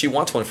is. If she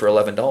wants one for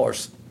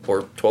 $11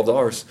 or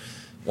 $12,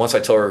 once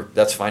I tell her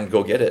that's fine,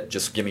 go get it.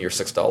 Just give me your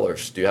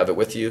 $6. Do you have it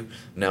with you?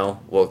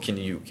 No. Well, can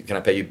I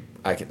pay you?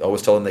 I can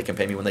always tell them they can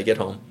pay me when they get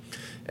home.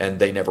 And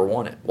they never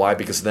want it. Why?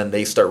 Because then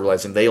they start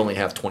realizing they only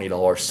have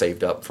 $20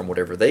 saved up from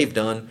whatever they've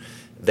done.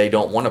 They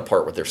don't want to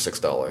part with their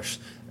 $6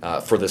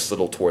 for this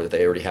little toy that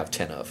they already have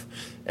 10 of.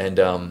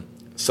 And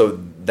so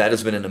that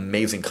has been an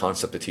amazing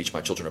concept to teach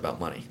my children about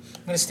money.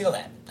 I'm going to steal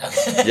that.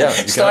 Yeah,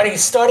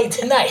 starting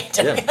tonight.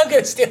 Yeah. I'm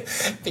going to steal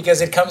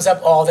because it comes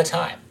up all the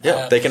time.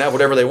 Yeah, they can have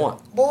whatever they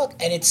want. Well, look,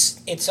 and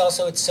it's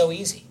so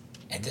easy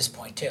at this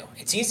point too.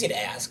 It's easy to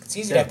ask. It's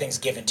easy to have things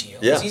given to you.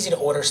 Yeah. It's easy to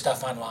order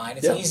stuff online.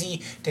 It's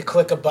easy to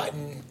click a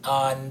button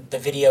on the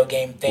video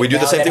game thing. We do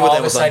the same thing with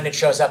Amazon. All of a sudden it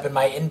shows up in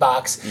my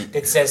inbox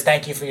that says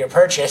thank you for your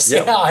purchase.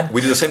 Yeah.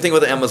 We do the same thing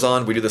with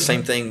Amazon. We do the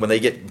same thing when they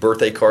get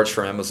birthday cards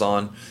from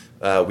Amazon.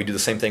 We do the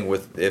same thing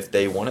with if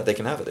they want it, they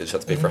can have it. They just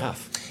have to pay for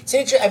half. It's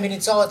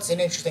an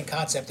interesting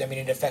concept. I mean,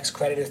 it affects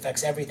credit, it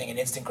affects everything, and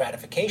instant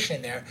gratification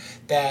in there.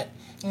 That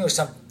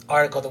some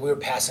article that we were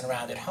passing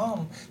around at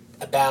home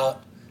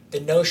about the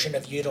notion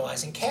of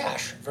utilizing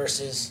cash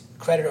versus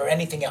credit or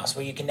anything else,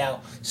 where you can now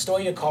store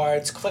your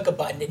cards, click a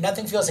button, and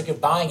nothing feels like you're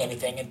buying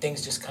anything, and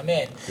things just come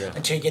in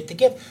until you get the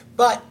gift.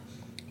 But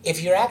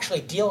if you're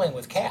actually dealing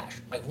with cash,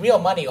 like real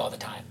money all the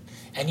time,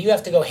 and you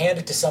have to go hand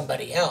it to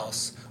somebody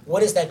else, what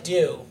does that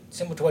do,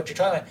 similar to what you're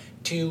talking about,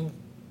 to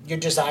your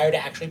desire to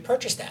actually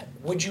purchase that?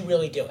 Would you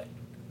really do it?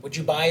 Would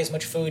you buy as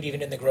much food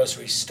even in the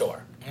grocery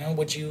store?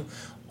 Would you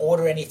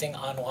order anything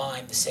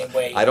online the same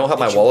way? I don't have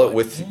my wallet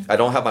with. I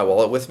don't have my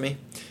wallet with me.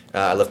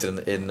 I left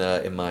it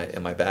in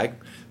my bag.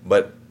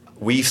 But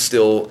we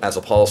still, as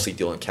a policy,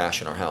 deal in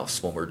cash in our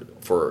house when we're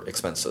for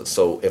expenses.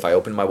 So if I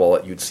open my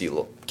wallet, you'd see a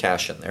little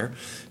cash in there,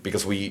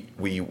 because we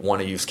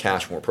want to use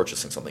cash when we're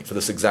purchasing something for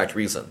this exact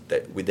reason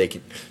that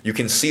you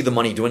can see the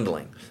money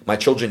dwindling. My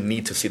children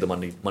need to see the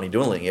money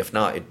dwindling. If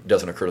not, it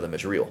doesn't occur to them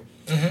as real.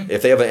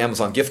 If they have an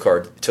Amazon gift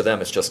card, to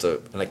them it's just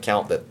an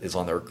account that is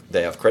on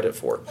they have credit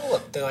for. Oh,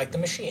 look, they're like the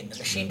machine. The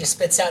machine just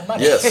spits out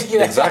money. Yes,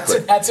 exactly.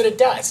 That's what it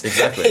does.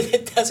 Exactly.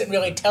 It doesn't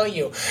really tell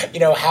you,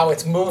 how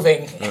it's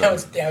moving, how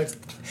it's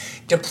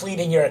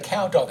depleting your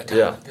account all the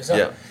time.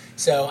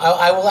 So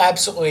I will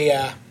absolutely.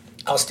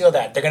 I'll steal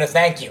that. They're going to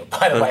thank you,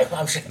 by the way.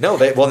 I'm sure. No,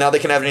 now they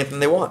can have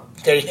anything they want.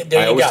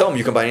 I always tell them,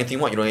 you can buy anything you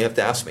want. You don't even have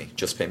to ask me.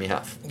 Just pay me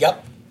half.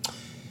 Yep.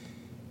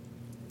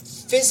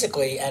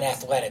 Physically and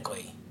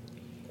athletically,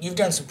 you've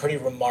done some pretty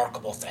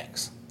remarkable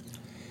things.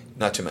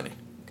 Not too many.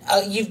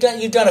 You've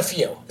done a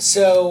few.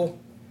 So,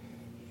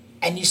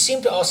 and you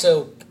seem to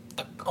also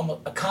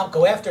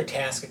go after a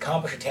task,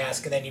 accomplish a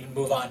task, and then even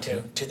move on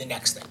to the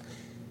next thing.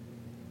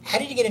 How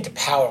did you get into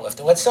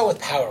powerlifting? Let's start with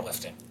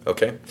powerlifting.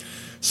 Okay.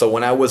 So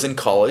when I was in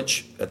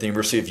college at the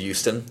University of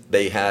Houston,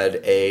 they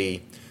had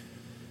they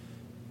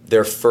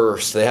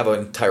have an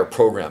entire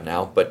program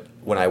now, but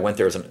when I went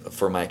there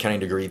for my accounting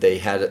degree,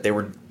 they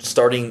were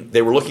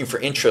looking for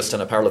interest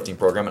in a powerlifting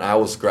program, and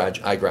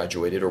I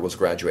graduated or was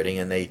graduating,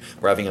 and they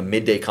were having a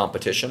midday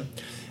competition,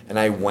 and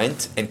I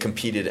went and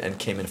competed and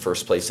came in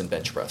first place in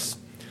bench press.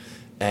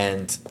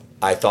 And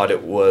I thought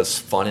it was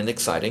fun and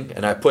exciting,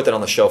 and I put that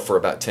on the shelf for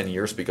about 10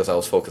 years because I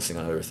was focusing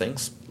on other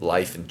things,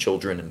 life and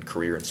children and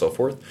career and so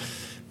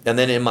forth. And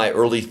then in my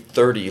early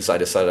 30s, I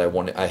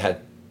decided I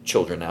had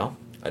children now.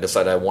 I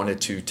decided I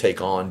wanted to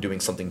take on doing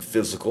something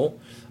physical,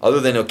 other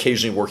than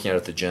occasionally working out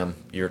at the gym,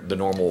 the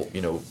normal,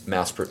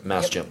 mass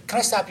gym. Can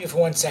I stop you for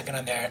 1 second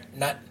on there?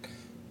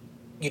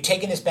 You're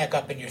taking this back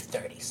up in your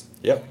 30s.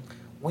 Yep.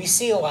 We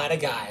see a lot of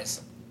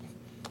guys.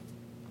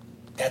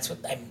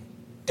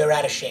 They're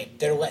out of shape.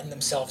 They're letting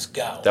themselves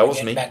go. That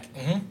was me.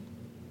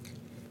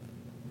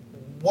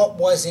 What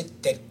was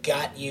it that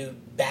got you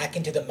back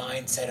into the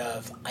mindset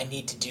of, I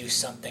need to do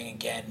something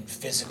again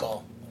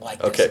physical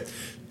like this?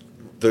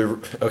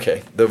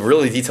 The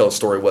really detailed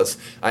story was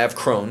I have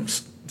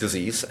Crohn's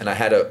disease, and I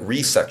had a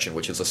resection,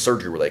 which is a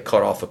surgery where they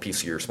cut off a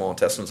piece of your small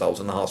intestines. I was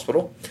in the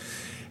hospital,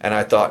 and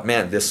I thought,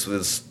 man, this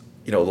was,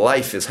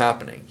 life is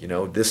happening.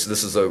 This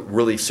is a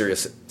really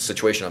serious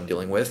situation I'm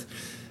dealing with,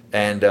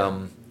 and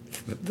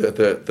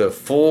the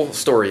full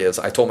story is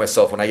I told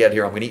myself when I get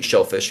here I'm going to eat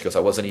shellfish because I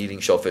wasn't eating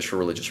shellfish for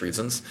religious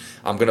reasons.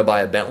 I'm going to buy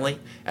a Bentley,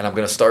 and I'm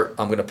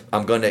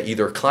going to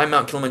either climb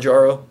Mount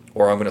Kilimanjaro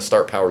or I'm going to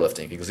start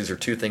powerlifting, because these are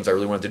two things I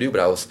really wanted to do, but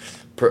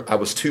I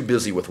was too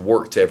busy with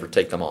work to ever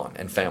take them on,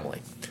 and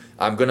family.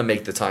 I'm going to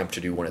make the time to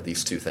do one of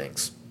these two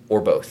things,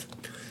 or both.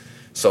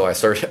 So I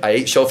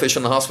ate shellfish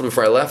in the hospital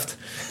before I left.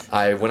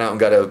 I went out and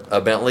got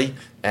a Bentley,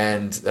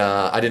 and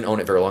I didn't own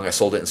it very long. I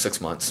sold it in 6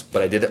 months,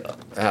 but I did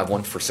have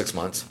one for 6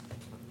 months.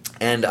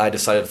 And I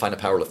decided to find a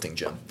powerlifting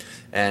gym.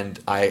 And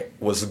I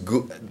was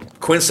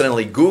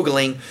coincidentally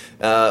Googling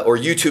or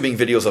YouTubing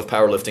videos of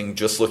powerlifting,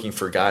 just looking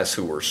for guys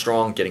who were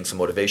strong, getting some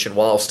motivation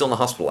while I was still in the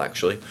hospital,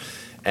 actually.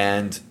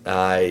 And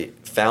I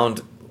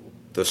found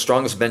the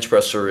strongest bench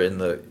presser in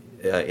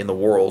the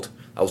world.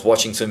 I was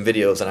watching some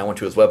videos, and I went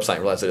to his website and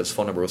realized that his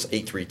phone number was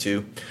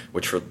 832,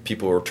 which for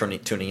people who are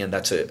tuning in,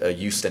 that's a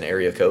Houston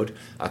area code.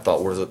 I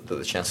thought, what are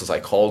the chances? I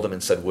called him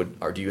and said,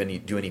 do you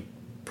do any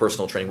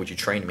personal training? Would you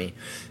train me?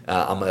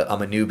 I'm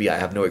a newbie. I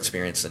have no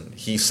experience. And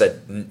he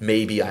said,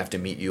 maybe I have to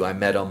meet you. I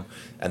met him,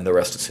 and the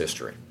rest is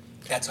history.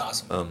 That's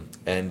awesome.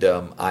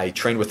 I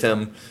trained with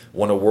him,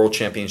 won a world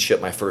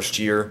championship my first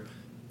year.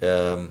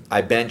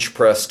 I bench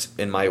pressed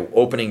in my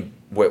opening,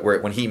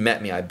 when he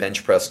met me, I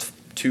bench pressed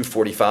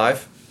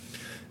 245,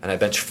 and I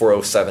benched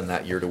 407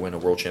 that year to win a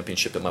world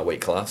championship in my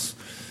weight class.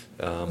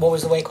 What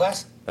was the weight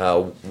class?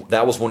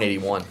 That was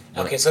 181.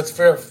 Okay, so it's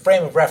for a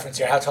frame of reference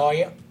here. How tall are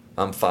you?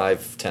 I'm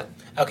 5'10".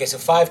 Okay, so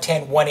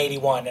 5'10",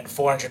 181, and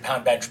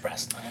 400-pound bench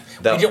press.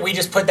 We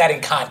just put that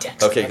in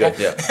context. Okay, good,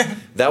 yeah.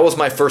 That was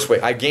my first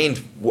weight. I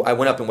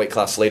went up in weight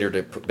class later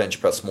to bench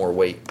press more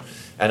weight.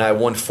 And I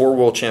won 4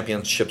 world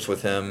championships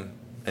with him,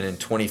 and in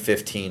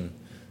 2015,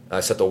 I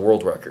set the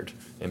world record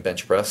in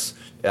bench press.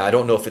 I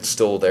don't know if it's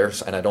still there,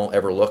 and I don't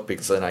ever look,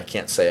 because then I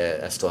can't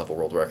say I still have a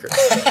world record.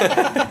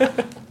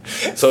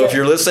 So if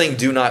you're listening,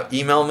 do not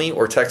email me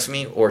or text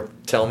me or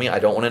tell me. I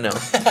don't want to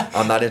know.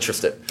 I'm not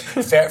interested.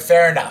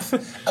 Fair enough.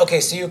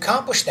 Okay, so you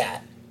accomplished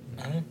that.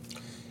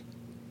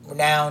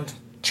 Renowned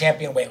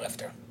champion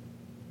weightlifter.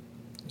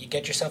 You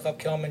get yourself up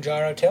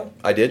Kilimanjaro too?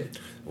 I did.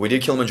 We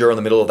did Kilimanjaro in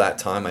the middle of that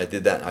time. I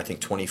did that, I think,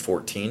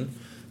 2014.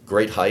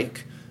 Great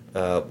hike.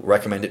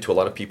 Recommend it to a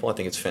lot of people. I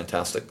think it's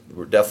fantastic.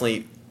 We're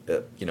definitely,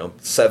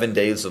 7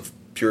 days of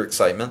pure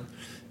excitement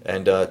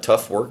and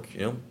tough work.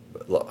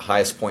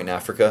 Highest point in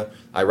Africa.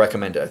 I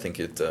recommend it. I think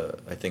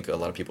a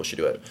lot of people should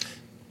do it.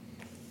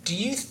 Do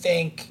you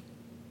think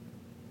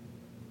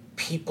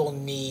people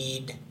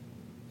need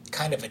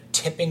kind of a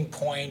tipping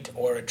point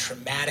or a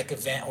traumatic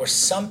event or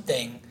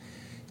something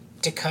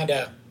to kind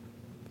of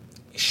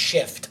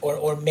shift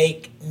or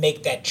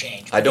make that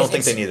change? I don't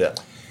think they need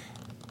that.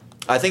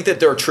 I think that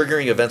there are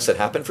triggering events that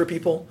happen for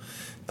people.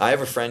 I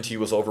have a friend, he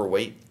was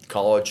overweight,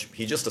 college.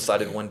 He just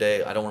decided one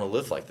day, I don't want to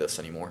live like this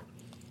anymore.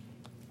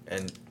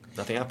 And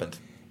nothing happened.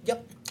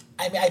 Yep.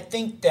 I mean, I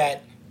think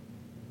that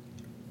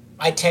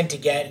I tend to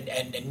get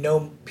and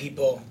know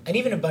people, and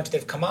even a bunch that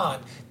have come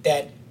on,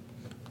 that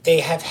they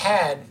have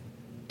had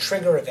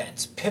trigger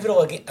events,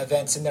 pivotal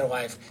events in their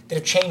life that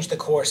have changed the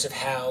course of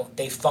how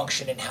they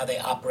function and how they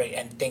operate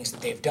and things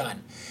that they've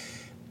done.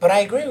 But I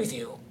agree with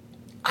you.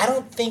 I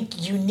don't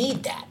think you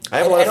need that. I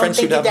have a lot of friends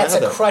who don't think have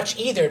that's that. a crutch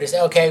either to say,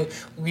 okay,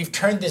 we've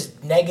turned this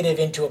negative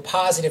into a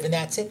positive and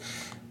that's it.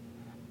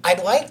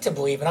 I'd like to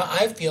believe, and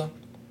I feel,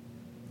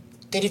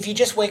 that if you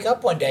just wake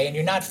up one day and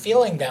you're not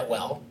feeling that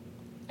well,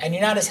 and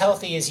you're not as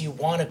healthy as you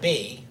want to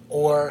be,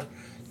 or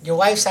your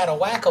life's out of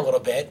whack a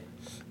little bit,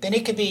 then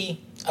it could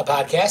be a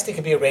podcast, it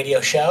could be a radio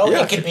show,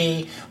 it could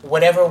be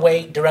whatever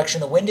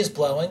direction the wind is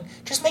blowing.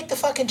 Just make the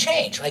fucking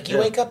change. Like you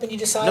wake up and you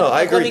decide,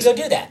 let me go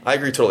do that. I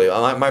agree totally.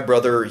 My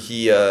brother,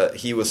 he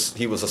was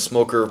a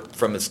smoker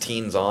from his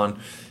teens on.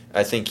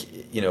 I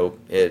think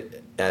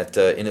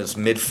in his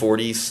mid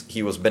 40s,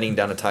 he was bending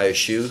down to tie his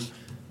shoe.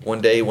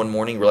 One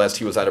morning, realized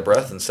he was out of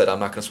breath and said, "I'm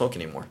not going to smoke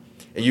anymore."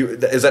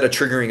 Is that a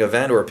triggering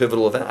event or a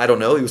pivotal event? I don't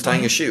know. He was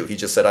tying his shoe. He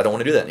just said, "I don't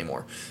want to do that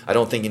anymore." I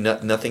don't think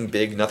nothing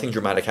big, nothing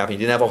dramatic happened.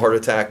 He didn't have a heart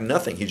attack,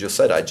 nothing. He just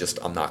said,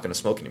 I'm not going to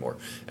smoke anymore.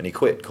 And he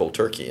quit cold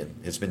turkey and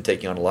has been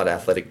taking on a lot of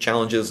athletic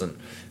challenges and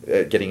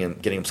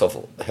getting himself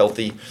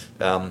healthy.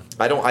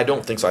 I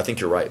don't think so. I think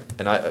you're right.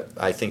 And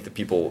I think that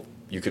people,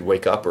 you could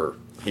wake up or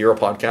hear a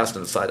podcast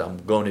and decide,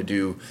 I'm going to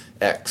do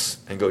X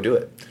and go do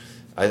it.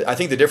 I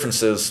think the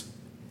difference is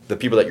the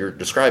people that you're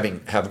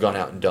describing have gone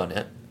out and done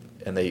it.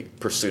 And they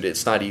pursued it.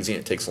 It's not easy,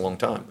 and it takes a long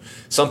time.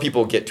 Some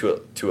people get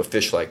to a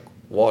fish like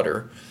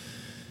water.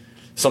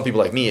 Some people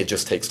like me, it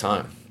just takes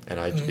time, and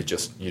it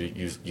just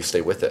you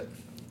stay with it.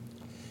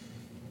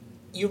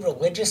 You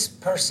religious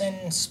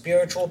person,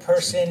 spiritual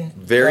person?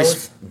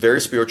 Both?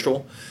 Very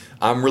spiritual.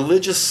 I'm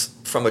religious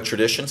from a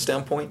tradition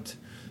standpoint.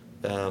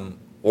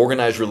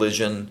 Organized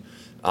religion,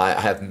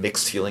 I have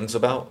mixed feelings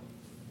about.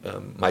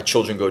 My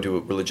children go to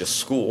a religious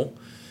school.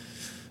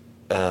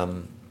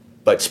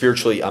 But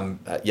spiritually,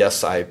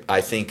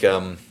 I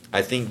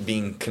think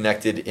being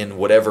connected in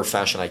whatever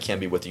fashion I can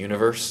be with the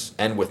universe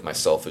and with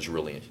myself is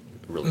really,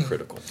 really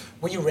critical.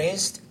 Were you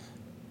raised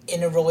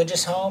in a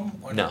religious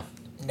home? Or No.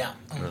 No.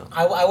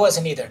 I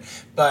wasn't either.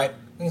 But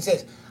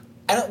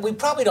we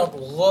probably don't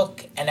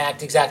look and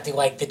act exactly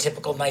like the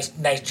typical nice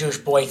Jewish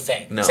boy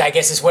thing. No. So I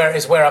guess is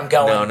where I'm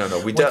going.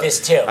 No. With this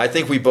too. I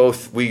think we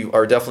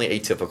are definitely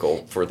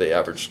atypical for the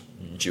average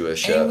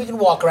Jewish. And we can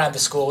walk around the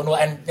school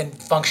and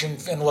function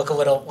and look a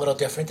little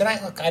different. And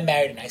I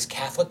married a nice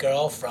Catholic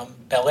girl from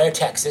Bel Air,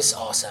 Texas.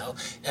 Also,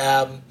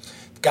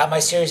 got my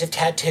series of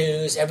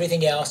tattoos,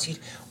 everything else.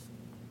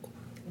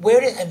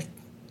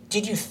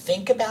 Did you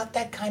think about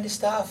that kind of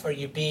stuff?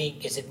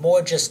 Is it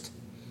more just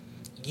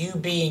you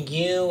being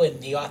you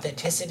and the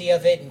authenticity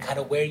of it and kind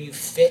of where you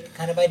fit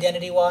kind of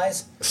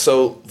identity-wise?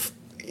 So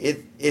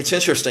it's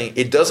interesting.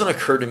 It doesn't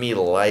occur to me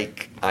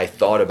like I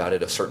thought about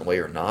it a certain way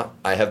or not.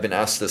 I have been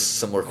asked this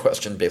similar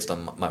question based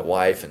on my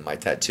wife and my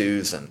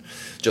tattoos and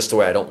just the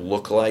way I don't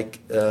look like.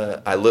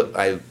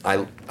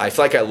 I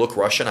feel like I look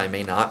Russian. I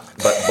may not,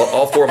 but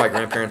all four of my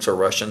grandparents are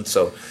Russian.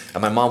 So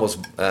and my mom was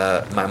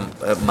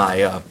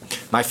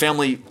my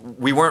family.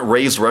 We weren't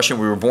raised Russian.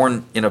 We were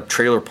born in a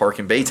trailer park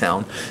in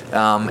Baytown,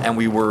 and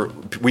we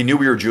knew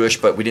we were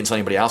Jewish, but we didn't tell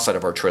anybody outside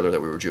of our trailer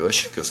that we were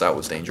Jewish because that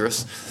was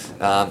dangerous.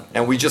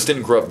 And we just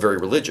didn't grow up very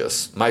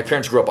religious. My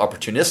parents grew up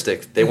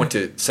opportunistic. They went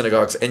to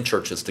synagogues and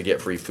churches to get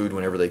free food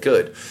whenever they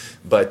could,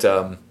 but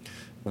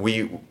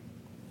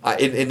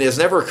it has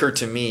never occurred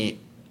to me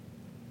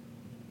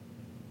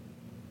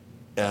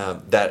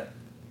that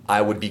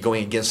I would be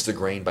going against the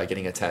grain by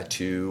getting a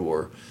tattoo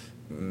or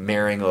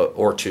marrying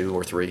or two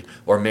or three,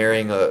 or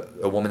marrying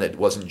a woman that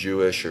wasn't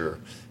Jewish, or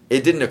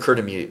it didn't occur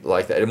to me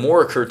like that. It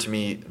more occurred to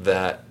me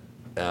that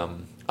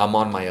I'm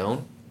on my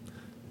own,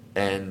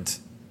 and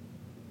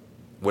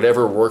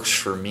whatever works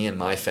for me and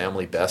my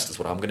family best is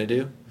what I'm going to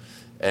do.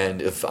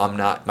 And if I'm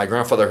not, my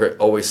grandfather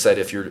always said,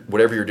 if you're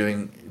whatever you're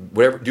doing,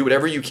 do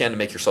whatever you can to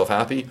make yourself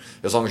happy,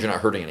 as long as you're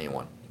not hurting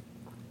anyone.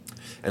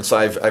 And so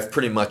I've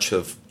pretty much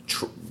have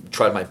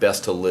tried my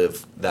best to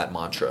live that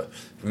mantra.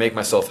 Make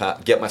myself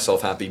get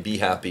myself happy, be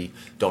happy,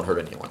 don't hurt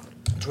anyone.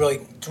 It's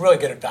really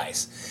good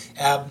advice.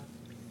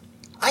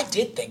 I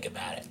did think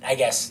about it, I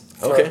guess,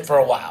 for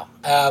a while.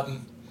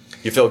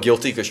 You feel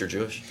guilty because you're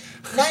Jewish?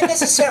 Not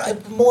necessarily,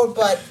 more,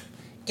 but,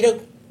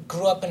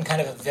 grew up in kind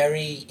of a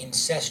very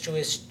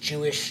incestuous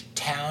Jewish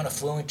town,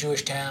 affluent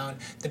Jewish town.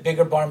 The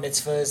bigger bar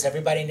mitzvahs,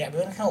 everyone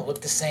kind of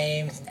looked the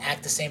same,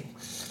 act the same.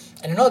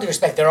 And in all due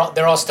respect, they're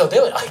all still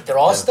doing it. They're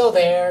all still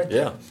there.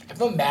 Yeah.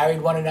 Everyone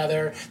married one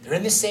another. They're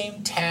in the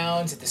same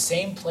towns, at the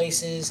same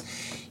places,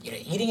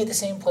 eating at the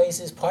same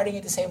places, partying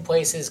at the same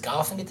places,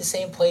 golfing at the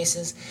same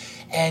places.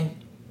 And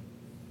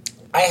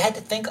I had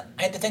to think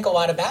a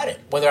lot about it,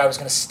 whether I was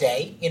going to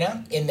stay,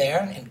 in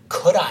there, and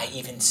could I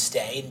even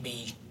stay and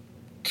be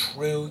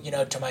true,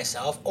 to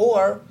myself,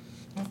 or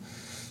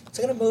was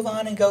I going to move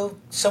on and go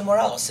somewhere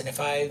else. And if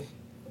I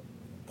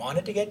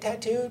wanted to get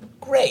tattooed,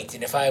 great.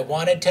 And if I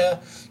wanted to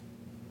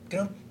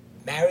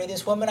marry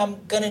this woman,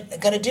 I'm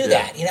gonna do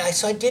that.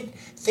 So I did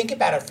think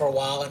about it for a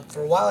while, and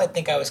for a while I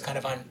think I was kind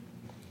of on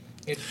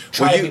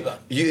trying to be both.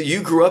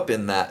 You grew up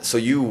in that, so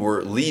you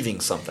were leaving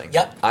something.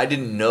 Yep. I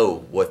didn't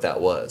know what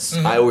that was.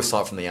 Mm-hmm. I always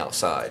saw it from the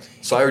outside,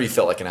 so I already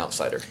felt like an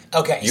outsider.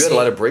 Okay. You had a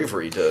lot of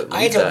bravery to leave.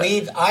 I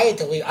had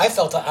to leave. I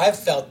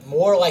felt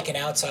more like an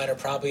outsider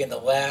probably in the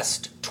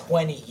last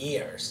 20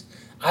 years.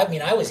 I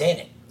mean, I was in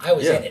it.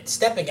 In it.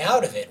 Stepping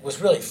out of it was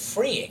really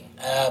freeing.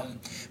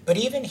 But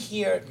even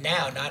here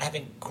now, not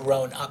having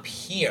grown up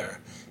here,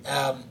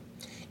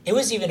 it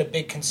was even a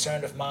big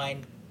concern of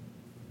mine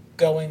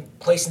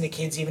placing the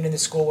kids even in the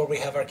school where we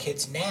have our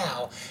kids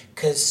now,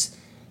 because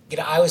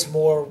I was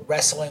more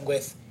wrestling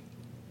with,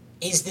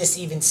 is this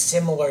even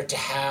similar to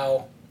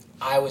how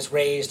I was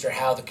raised or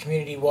how the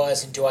community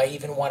was, and do I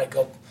even want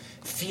to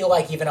feel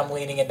like even I'm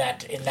leaning in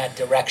that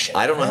direction?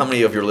 I don't know how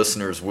many of your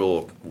listeners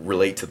will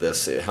relate to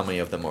this, how many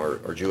of them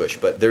are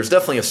Jewish, but there's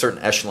definitely a certain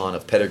echelon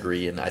of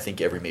pedigree in, I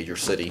think, every major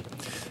city,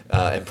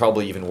 and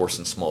probably even worse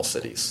in small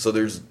cities.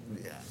 So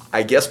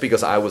I guess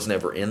because I was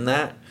never in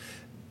that,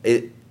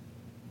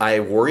 I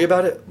worry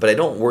about it, but I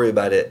don't worry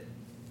about it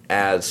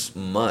as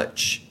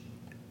much.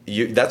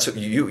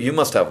 You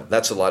must have,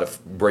 that's a lot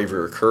of bravery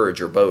or courage,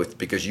 or both,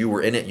 because you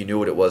were in it, you knew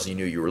what it was, you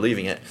knew you were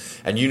leaving it,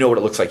 and you know what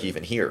it looks like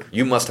even here.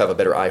 You must have a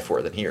better eye for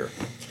it than here.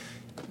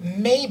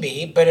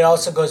 Maybe, but it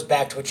also goes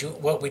back to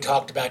what we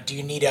talked about. Do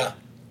you need a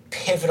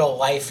pivotal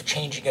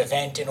life-changing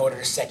event in order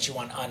to set you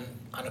on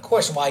a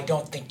course? And while I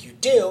don't think you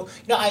do,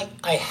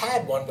 I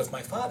had one with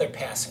my father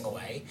passing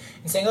away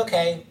and saying,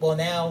 okay, well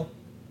now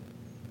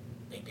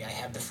maybe I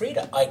have the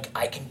freedom.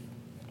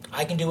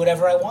 I can do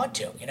whatever I want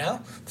to,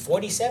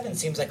 47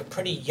 seems like a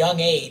pretty young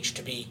age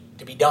to be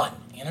done,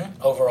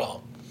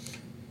 overall.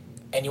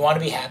 And you want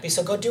to be happy,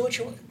 so go do what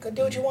you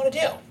want to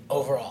do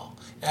overall.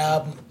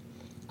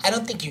 I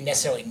don't think you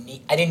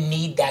necessarily I didn't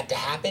need that to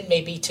happen,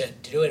 maybe, to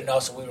do it. And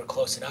also we were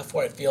close enough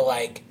where I feel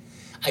like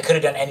I could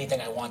have done anything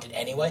I wanted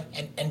anyway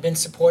and been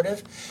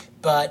supportive.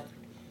 But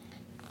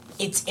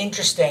it's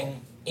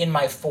interesting in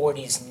my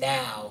 40s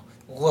now,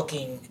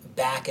 looking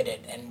back at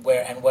it and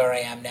where I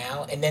am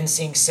now, and then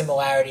seeing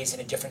similarities in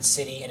a different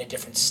city, in a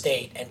different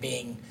state, and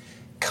being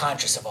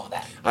conscious of all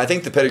that. I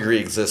think the pedigree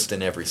exists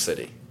in every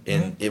city,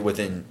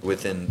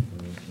 within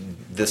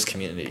this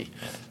community.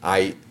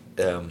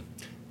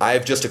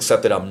 I've just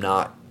accepted I'm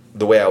not,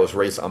 the way I was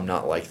raised, I'm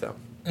not like them.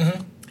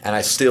 Mm-hmm. And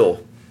I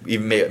still,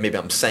 even maybe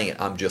I'm saying it,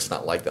 I'm just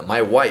not like them.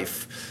 My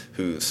wife,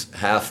 who's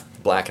half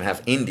black and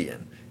half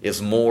Indian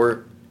is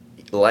more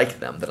like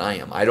them than I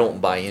am. I don't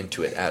buy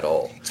into it at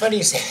all. It's funny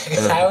you say,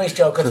 because I always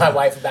joke with my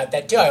wife about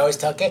that too. I always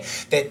tell Kate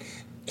that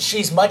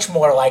she's much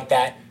more like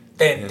that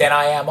than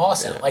I am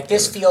also. Like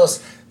this feels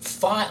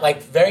fine,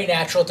 like very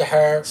natural to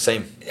her.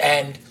 Same.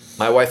 And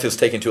my wife has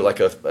taken to it like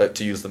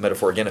to use the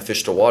metaphor again, a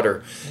fish to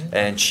water,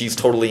 and she's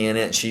totally in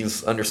it. And she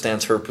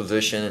understands her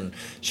position, and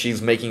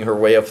she's making her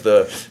way up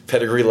the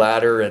pedigree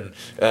ladder, and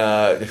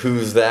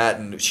who's that,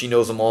 and she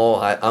knows them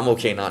all. I'm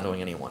okay not knowing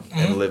anyone,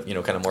 and live,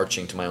 kind of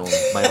marching to my own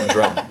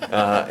drum.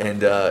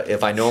 And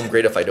if I know them,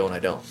 great. If I don't, I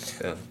don't.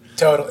 Yeah.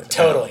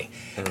 Totally.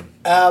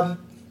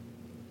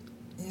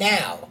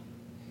 Now,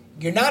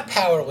 you're not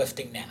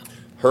powerlifting now.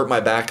 Hurt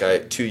my back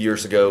 2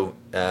 years ago.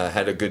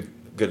 Had a good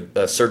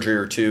surgery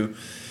or two.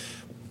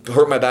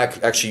 Hurt my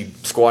back actually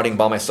squatting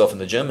by myself in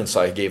the gym, and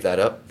so I gave that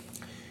up.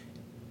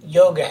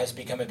 Yoga has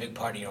become a big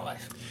part of your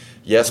life.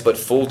 Yes, but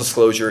full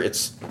disclosure,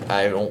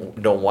 I don't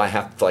know why I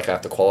have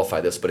to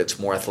qualify this, but it's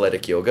more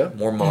athletic yoga,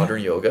 more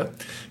modern yoga.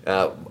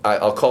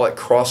 I'll call it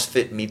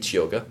CrossFit meets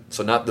yoga,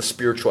 so not the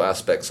spiritual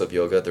aspects of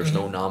yoga. There's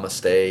no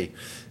namaste.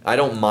 I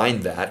don't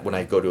mind that when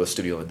I go to a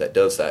studio that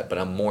does that, but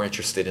I'm more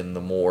interested in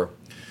the more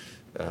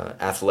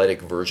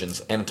athletic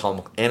versions,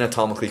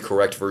 anatomically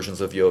correct versions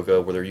of yoga,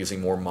 where they're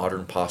using more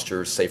modern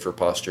postures, safer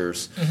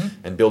postures,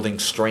 and building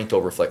strength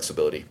over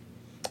flexibility.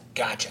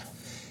 Gotcha.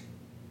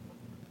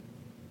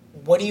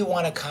 What do you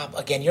want to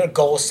accomplish? Again, you're a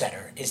goal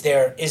setter. Is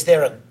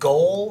there a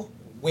goal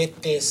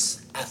with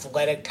this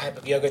athletic type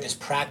of yoga, this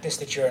practice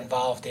that you're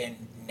involved in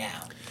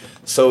now?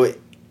 So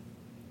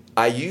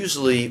I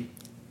usually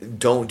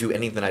don't do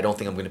anything I don't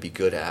think I'm going to be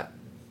good at.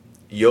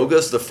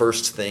 Yoga's the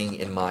first thing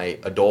in my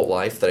adult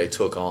life that I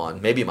took on,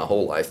 maybe my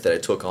whole life, that I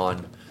took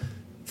on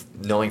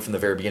knowing from the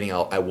very beginning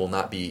I will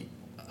not be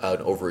an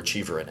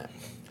overachiever in it.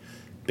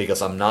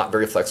 Because I'm not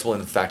very flexible.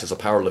 In fact, as a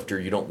power lifter,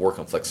 you don't work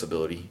on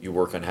flexibility. You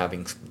work on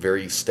having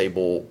a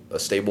stable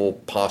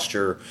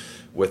posture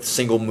with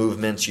single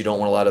movements. You don't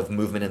want a lot of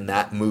movement in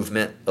that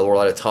movement or a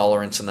lot of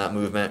tolerance in that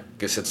movement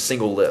because it's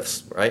single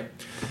lifts, right?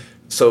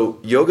 So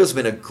yoga's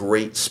been a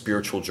great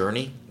spiritual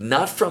journey,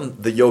 not from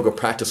the yoga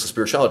practice of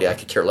spirituality. I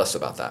could care less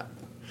about that.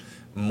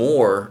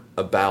 More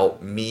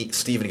about me,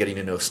 Stephen, getting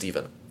to know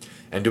Stephen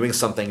and doing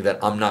something that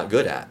I'm not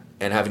good at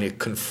and having to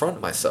confront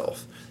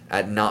myself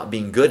at not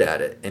being good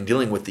at it and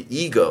dealing with the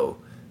ego,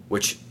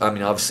 which, I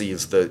mean, obviously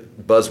is the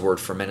buzzword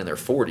for men in their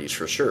 40s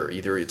for sure.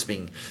 Either you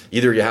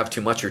have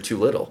too much or too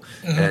little.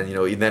 And,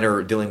 men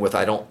are dealing with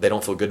they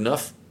don't feel good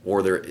enough,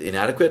 or they're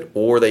inadequate,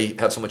 or they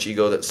have so much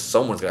ego that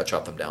someone's got to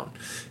chop them down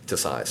to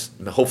size.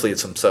 Hopefully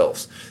it's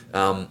themselves.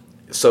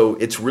 So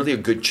it's really a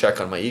good check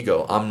on my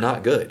ego. I'm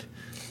not good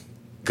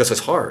because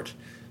it's hard.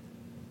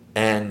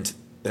 And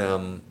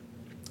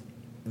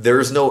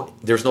there's no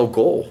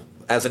goal.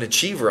 As an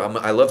achiever,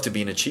 I love to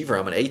be an achiever.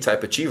 I'm an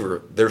A-type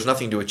achiever. There's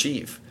nothing to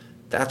achieve.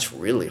 That's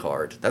really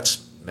hard.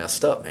 That's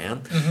messed up,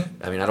 man.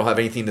 I mean, I don't have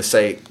anything to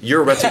say,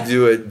 you're about to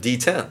do a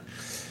D10.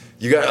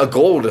 You got a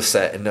goal to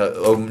set and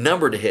a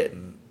number to hit.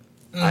 And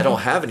I don't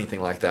have anything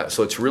like that.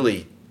 So it's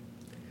a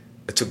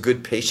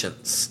good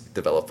patience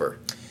developer.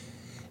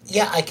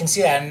 Yeah, I can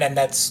see that. And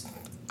that's,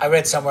 I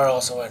read somewhere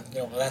also,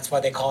 that's why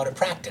they call it a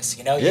practice.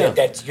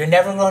 You're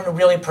never going to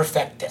really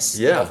perfect this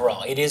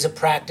overall. It is a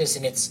practice,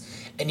 and it's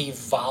an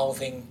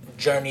evolving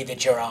journey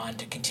that you're on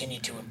to continue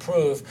to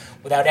improve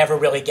without ever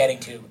really getting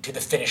to the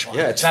finish line.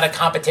 It's not a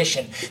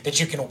competition that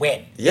you can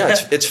win. Yeah,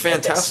 it's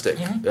fantastic.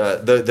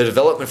 The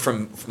development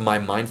from my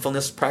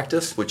mindfulness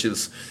practice, which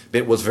was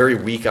very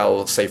weak, I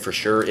will say for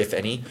sure, if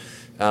any.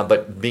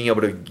 But being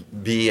able to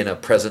be in a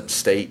present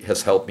state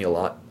has helped me a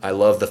lot. I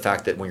love the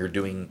fact that when you're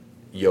doing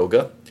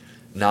yoga,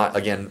 not,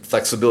 again,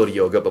 flexibility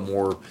yoga, but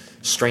more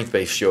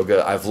strength-based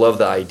yoga, I've loved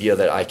the idea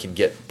that I can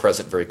get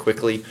present very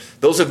quickly.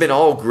 Those have been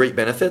all great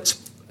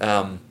benefits.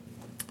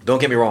 Don't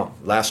get me wrong.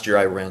 Last year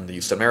I ran the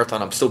Houston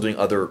Marathon. I'm still doing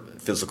other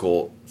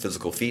physical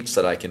feats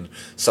that I can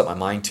set my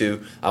mind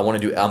to. I'm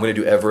going to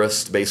do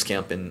Everest Base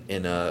Camp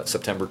in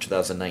September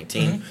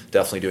 2019.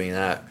 Definitely doing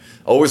that.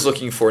 Always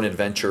looking for an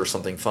adventure or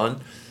something fun.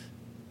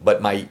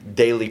 But my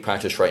daily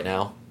practice right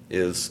now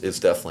is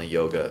definitely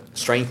yoga.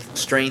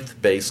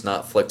 Strength based,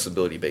 not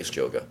flexibility based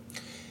yoga.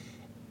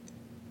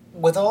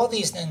 With all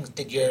these things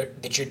that you're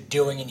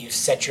doing and you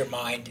set your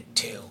mind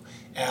to,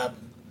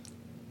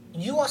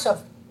 you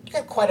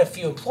got quite a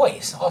few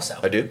employees also.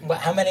 I do.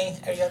 How many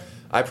are you?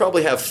 I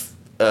probably have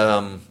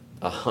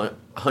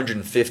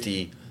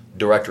 150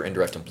 direct or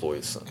indirect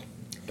employees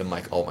in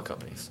all my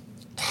companies.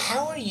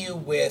 How are you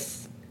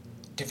with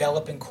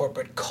developing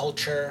corporate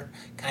culture,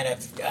 kind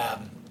of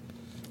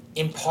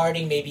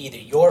imparting maybe either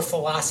your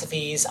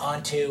philosophies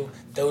onto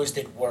those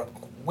that work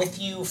with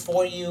you,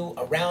 for you,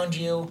 around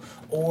you,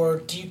 or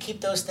do you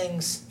keep those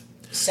things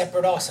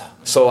separate also?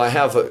 So I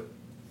have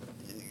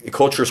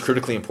culture is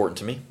critically important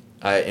to me.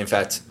 In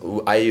fact,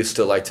 I used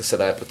to like to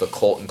set up with a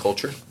cult and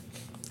culture,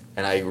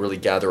 and I really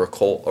gather a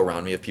cult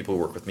around me of people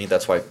who work with me.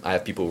 That's why I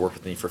have people who work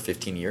with me for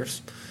 15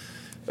 years,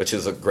 which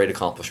is a great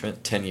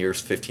accomplishment. 10 years,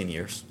 15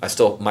 years.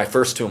 My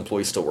first 2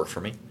 employees still work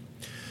for me.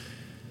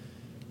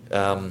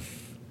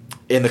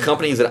 In the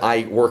companies that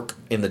I work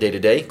in the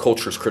day-to-day,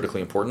 culture is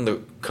critically important.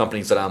 The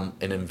companies that I'm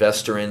an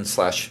investor in /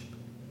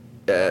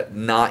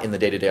 not in the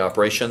day-to-day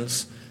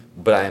operations,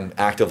 but I am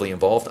actively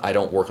involved, I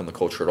don't work on the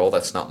culture at all.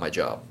 That's not my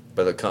job.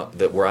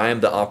 But where I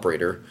am the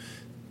operator,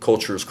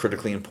 culture is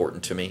critically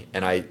important to me.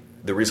 And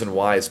the reason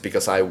why is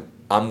because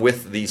I'm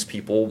with these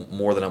people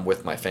more than I'm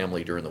with my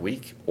family during the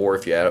week. Or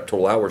if you add up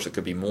total hours, it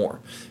could be more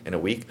in a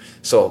week.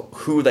 So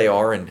who they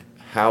are and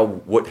how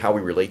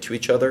we relate to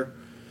each other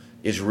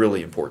is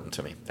really important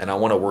to me. And I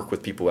want to work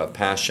with people who have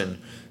passion,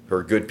 who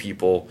are good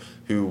people,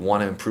 who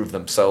want to improve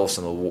themselves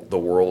and the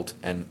world.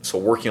 And so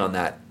working on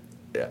that,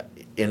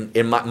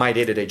 in my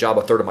day-to-day job,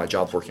 a third of my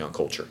job is working on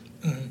culture.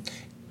 Mm-hmm.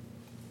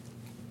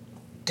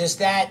 Does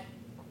that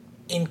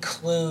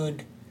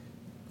include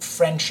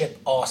friendship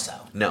also?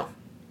 No.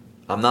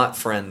 I'm not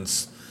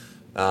friends.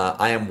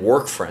 I am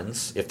work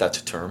friends, if that's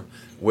a term,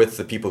 with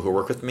the people who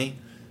work with me.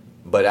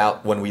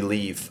 But when we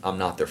leave, I'm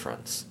not their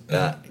friends.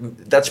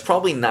 Mm-hmm. That's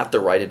probably not the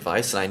right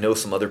advice. And I know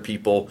some other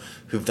people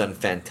who've done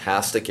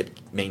fantastic at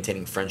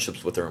maintaining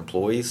friendships with their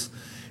employees.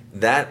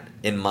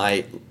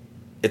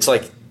 It's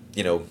like,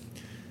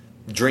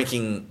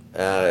 drinking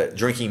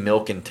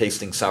milk and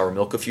tasting sour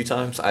milk a few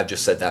times. I've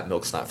just said that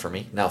milk's not for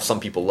me. Now, some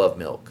people love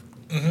milk.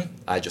 Mm-hmm.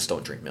 I just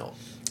don't drink milk.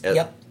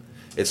 Yep.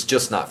 It's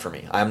just not for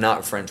me. I'm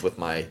not friends with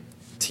my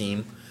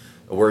team.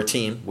 We're a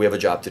team. We have a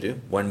job to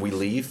do. When we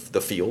leave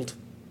the field,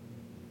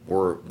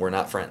 we're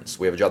not friends.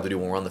 We have a job to do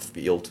when we're on the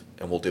field,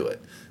 and we'll do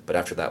it. But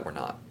after that, we're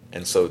not.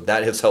 And so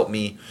that has helped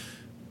me,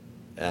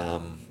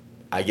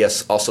 I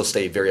guess, also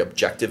stay very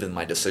objective in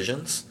my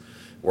decisions,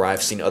 where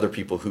I've seen other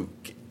people who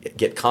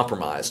get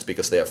compromised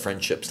because they have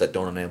friendships that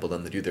don't enable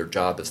them to do their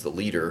job as the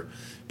leader,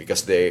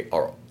 because they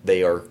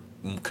are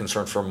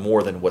concerned for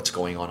more than what's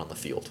going on the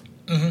field.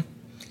 Mm-hmm.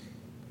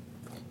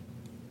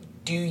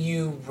 Do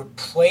you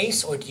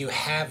replace, or do you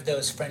have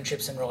those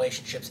friendships and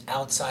relationships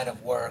outside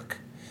of work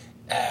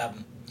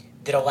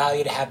that allow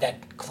you to have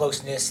that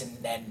closeness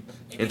and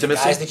maybe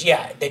intimacy? Guys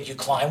that you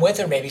climb with,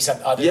 or maybe some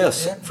other?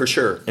 Yes, for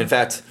sure. In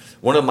fact,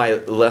 one of my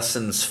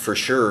lessons for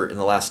sure in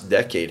the last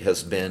decade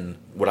has been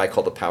what I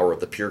call the power of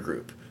the peer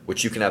group,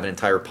 which you can have an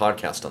entire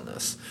podcast on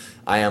this.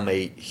 I am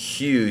a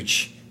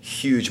huge,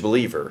 huge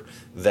believer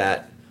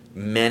that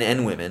men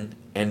and women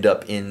end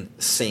up in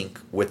sync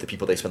with the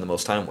people they spend the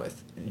most time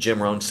with.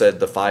 Jim Rohn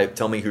said,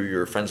 tell me who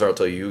your friends are, I'll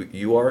tell you who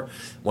you are.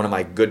 One of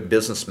my good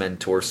business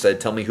mentors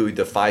said, tell me who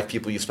the 5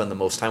 people you spend the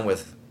most time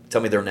with, tell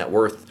me their net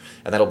worth,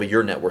 and that'll be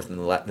your net worth in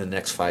the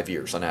next 5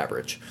 years on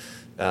average.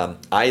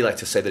 I like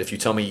to say that if you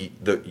tell me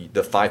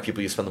the 5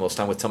 people you spend the most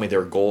time with, tell me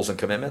their goals and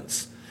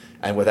commitments,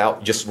 and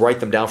just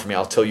write them down for me,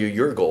 I'll tell you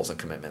your goals and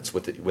commitments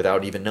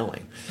without even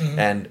knowing. Mm-hmm.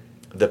 And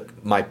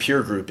my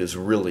peer group is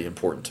really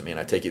important to me, and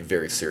I take it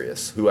very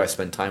serious. Who I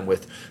spend time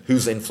with,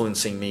 who's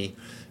influencing me,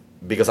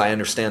 because I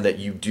understand that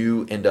you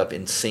do end up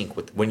in sync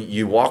with, when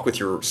you walk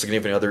with your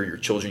significant other, your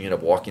children, you end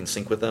up walking in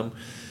sync with them.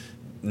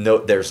 No,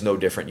 there's no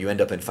different. You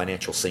end up in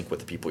financial sync with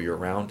the people you're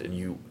around, and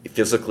you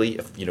physically,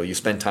 if you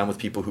spend time with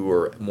people who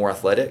are more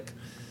athletic,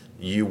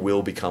 you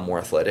will become more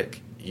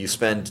athletic. You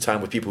spend time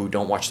with people who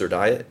don't watch their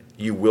diet,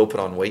 you will put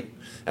on weight.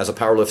 As a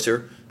power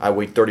lifter, I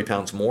weighed 30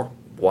 pounds more.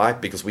 Why?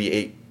 Because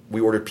we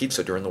ordered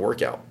pizza during the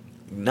workout,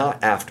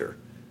 not after.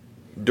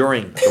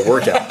 During the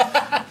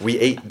workout. We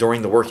ate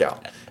during the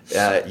workout.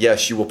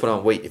 Yes, you will put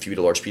on weight if you eat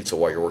a large pizza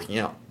while you're working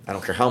out. I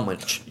don't care how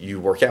much you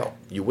work out,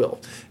 you will.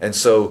 And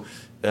so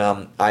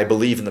I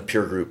believe in the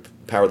peer group,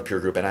 power of the peer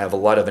group, and I have a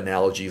lot of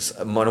analogies.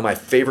 One of my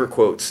favorite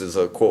quotes is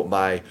a quote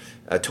by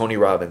Tony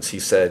Robbins. He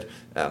said,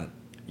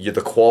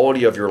 the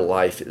quality of your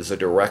life is a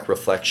direct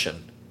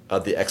reflection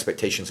of the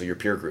expectations of your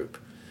peer group.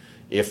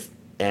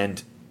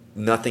 And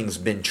nothing's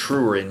been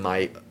truer in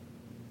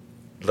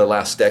the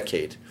last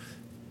decade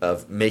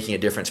of making a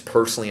difference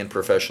personally and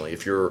professionally.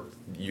 If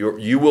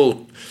you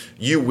will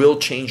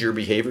change your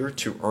behavior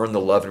to earn the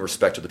love and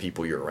respect of the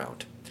people you're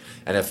around,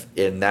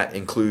 and that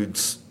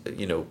includes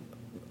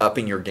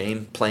upping your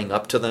game, playing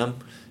up to them.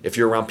 If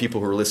you're around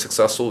people who are really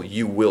successful,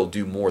 you will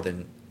do more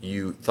than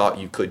you thought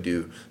you could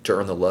do to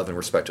earn the love and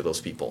respect of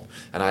those people.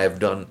 And I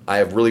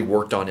have really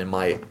worked on in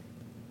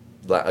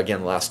the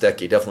last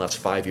decade, definitely last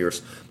 5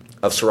 years,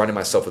 of surrounding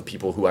myself with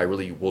people who I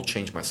really will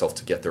change myself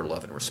to get their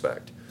love and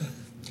respect.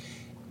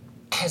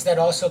 Has that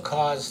also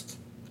caused,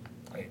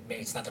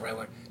 maybe it's not the right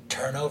word,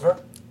 turnover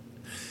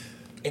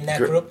in that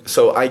group?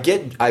 So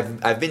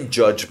I've been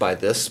judged by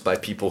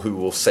people who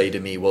will say to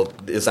me, well,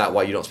 is that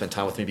why you don't spend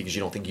time with me, because you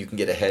don't think you can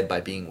get ahead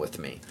by being with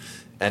me?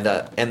 And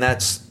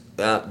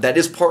that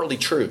is partly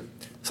true.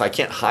 So I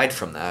can't hide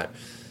from that.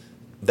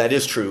 That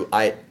is true.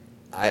 I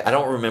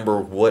don't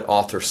remember what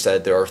author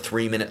said there are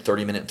 3-minute,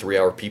 30-minute,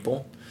 3-hour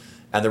people.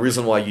 And the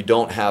reason why you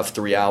don't have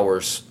 3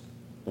 hours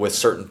with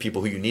certain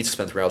people who you need to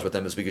spend 3 hours with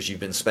them is because you've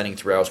been spending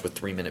 3 hours with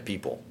 3-minute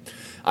people.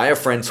 I have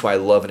friends who I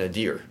love and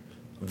adore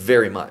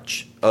very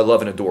much.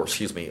 Love and adore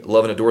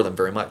them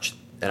very much.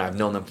 And I've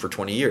known them for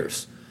 20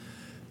 years.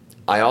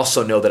 I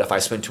also know that if I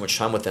spend too much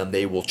time with them,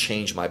 they will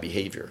change my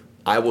behavior.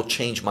 I will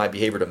change my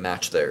behavior to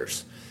match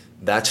theirs.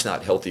 That's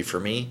not healthy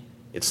for me,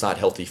 It's not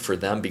healthy for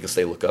them because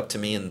they look up to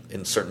me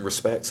in certain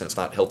respects, and it's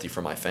not healthy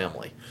for my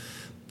family.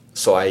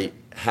 So I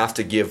have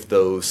to give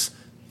those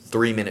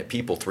 3-minute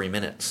people 3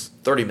 minutes,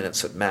 30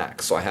 minutes at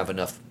max, so I have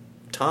enough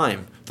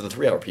time for the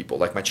 3-hour people,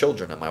 like my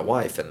children and my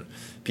wife and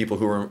people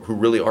who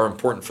really are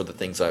important for the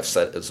things I've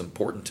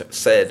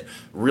said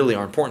really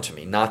are important to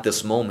me. Not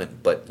this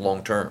moment, but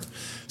long term.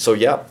 So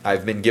yeah,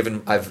 I've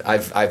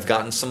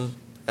gotten some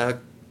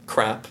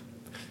crap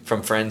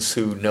from friends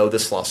who know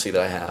this philosophy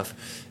that I have,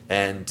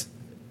 and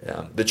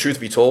the truth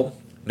be told,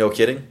 no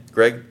kidding,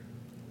 Greg,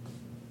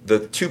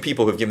 the 2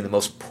 people who have given me the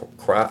most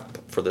crap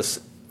for this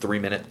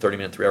 3-minute,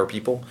 30-minute, 3-hour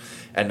people,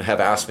 and have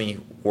asked me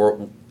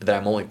that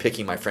I'm only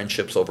picking my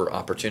friendships over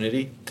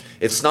opportunity.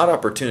 It's not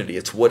opportunity.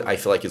 It's what I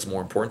feel like is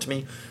more important to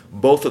me.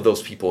 Both of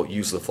those people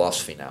use the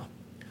philosophy now.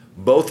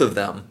 Both of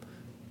them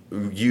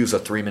use a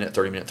 3-minute,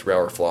 30-minute,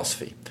 3-hour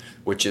philosophy,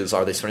 which is,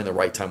 are they spending the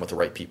right time with the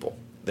right people?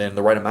 Then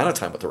the right amount of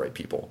time with the right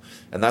people.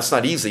 And that's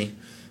not easy,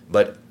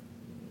 but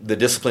the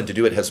discipline to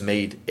do it has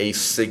made a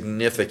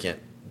significant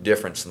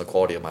difference in the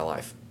quality of my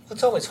life.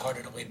 It's always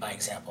harder to lead by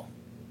example.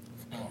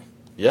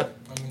 Yeah,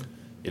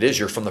 it is.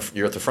 You're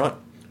at the front.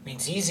 I mean,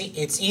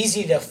 it's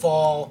easy to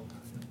fall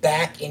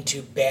back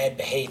into bad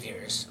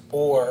behaviors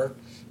or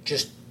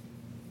just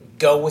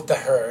go with the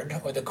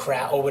herd or the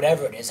crowd or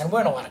whatever it is. And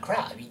we're in a lot of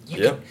crowds. I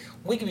mean,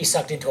 we can be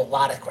sucked into a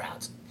lot of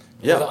crowds.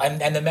 Yeah.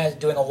 And the men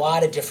doing a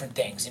lot of different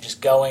things and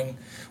just going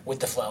with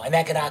the flow. And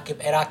that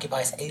it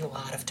occupies a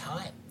lot of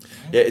time.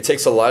 Yeah, it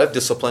takes a lot of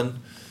discipline.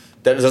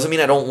 That doesn't mean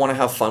I don't want to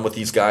have fun with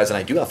these guys, and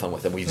I do have fun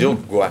with them. We do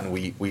go out and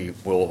we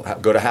will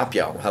go to happy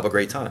hour. We'll have a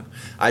great time.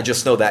 I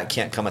just know that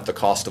can't come at the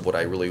cost of what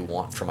I really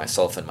want for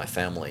myself and my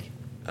family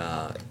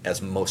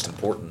as most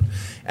important.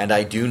 And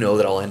I do know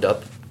that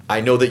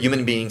I know that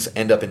human beings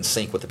end up in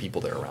sync with the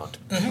people they're around.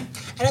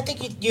 Mm-hmm. And I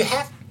think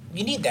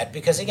you need that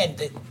because, again,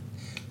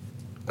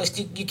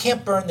 you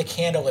can't burn the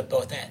candle at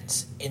both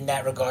ends in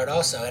that regard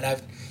also. And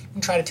I've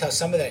been trying to tell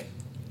some of the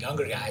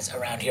younger guys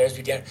around here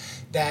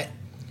that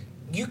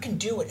you can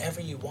do whatever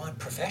you want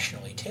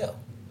professionally too.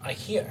 I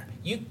hear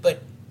you,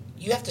 but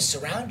you have to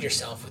surround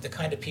yourself with the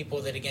kind of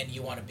people that, again,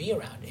 you want to be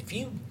around. If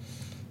you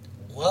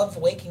love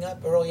waking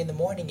up early in the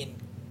morning and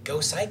go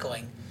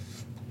cycling,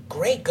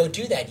 great, go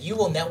do that. You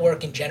will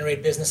network and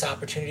generate business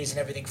opportunities and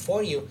everything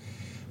for you.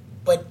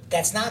 But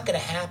that's not going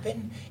to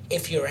happen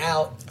if you're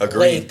out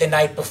late the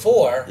night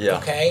before. Yeah.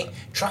 Okay,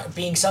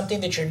 being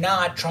something that you're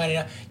not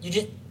trying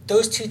to.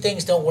 Those 2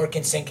 things don't work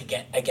in sync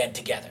again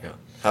together. Yeah.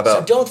 How about,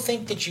 so don't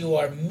think that you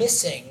are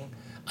missing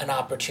an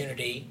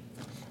opportunity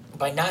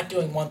by not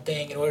doing one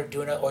thing in order to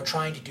do another, or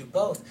trying to do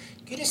both.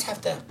 You just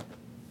have to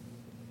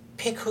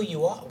pick who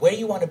you are, where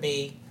you want to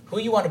be, who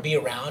you want to be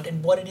around,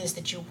 and what it is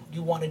that you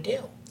want to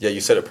do. Yeah,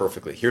 you said it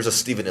perfectly. Here's a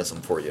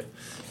Stevenism for you.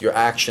 Your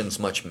actions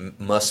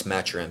must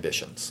match your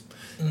ambitions.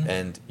 Mm-hmm.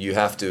 And you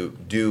have to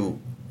do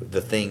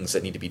the things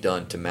that need to be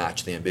done to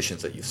match the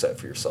ambitions that you set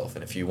for yourself.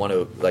 And if you want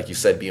to, like you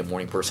said, be a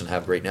morning person,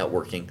 have great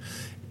networking,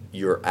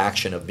 your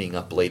action of being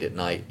up late at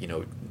night,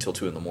 until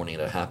 2 a.m. at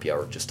a happy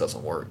hour just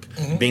doesning work.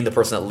 Mm-hmm. Being the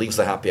person that leaves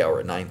the happy hour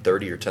at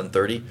 9:30 or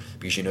 10:30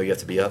 because you have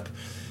to be up,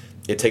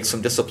 it takes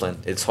some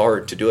discipline. It's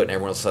hard to do it, and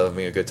everyone else is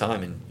having a good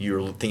time, and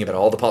you're thinking about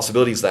all the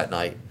possibilities that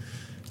night.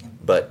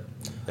 But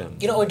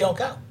or don't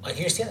go. Like,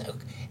 here's the other.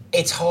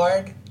 It's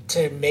hard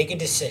to make a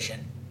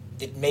decision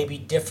that maybe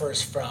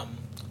differs from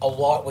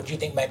what you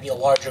think might be a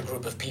larger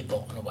group of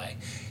people in a way.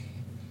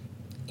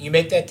 You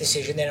make that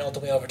decision, then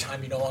ultimately over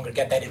time you no longer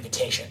get that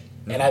invitation.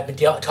 Mm-hmm. And I've been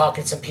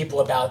talking to some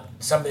people about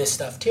some of this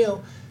stuff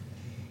too.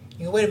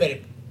 You go, wait a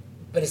minute,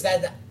 but is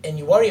that, and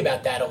you worry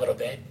about that a little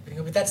bit,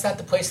 but that's not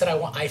the place that I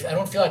want. I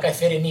don't feel like I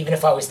fit in even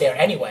if I was there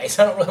anyway,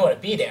 so I don't really want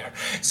to be there.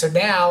 So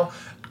now,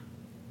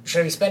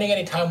 should I be spending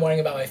any time worrying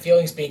about my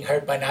feelings being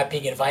hurt by not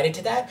being invited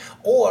to that?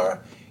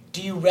 Or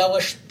do you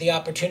relish the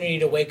opportunity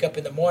to wake up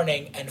in the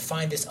morning and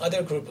find this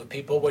other group of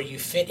people where you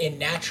fit in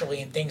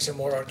naturally and things are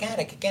more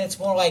organic? Again, it's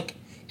more like,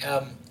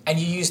 and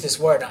you use this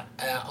word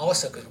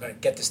also because we're going to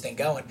get this thing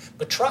going,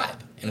 but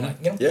tribe.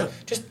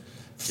 Just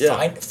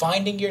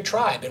finding your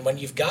tribe. And when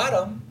you've got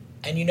them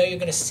and you're going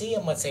to see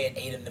them, let's say at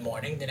 8 in the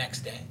morning the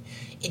next day,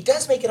 it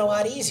does make it a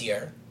lot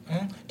easier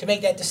to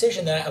make that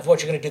decision of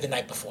what you're going to do the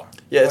night before.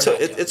 Yeah,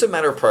 it's a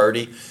matter of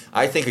priority.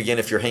 I think, again,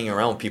 if you're hanging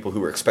around with people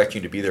who are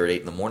expecting you to be there at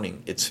 8 in the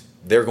morning,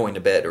 they're going to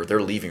bed, or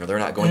they're leaving, or they're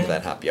not going to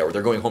that happy hour.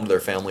 They're going home to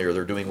their family, or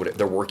they're doing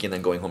they're working and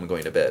then going home and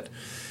going to bed.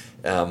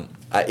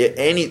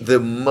 The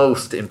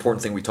most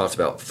important thing we talked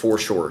about, for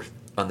sure,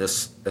 on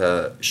this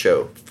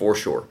show, for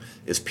sure,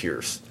 is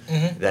peers.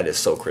 Mm-hmm. That is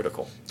so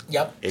critical.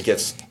 Yep. It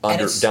gets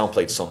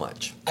downplayed so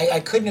much. I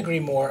couldn't agree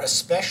more,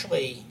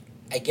 especially,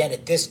 again,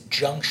 at this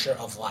juncture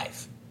of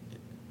life.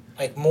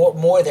 Like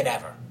more than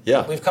ever.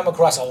 Yeah. We've come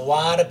across a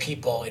lot of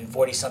people in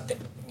 40-something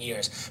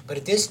years, but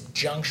at this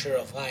juncture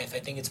of life, I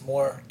think it's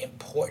more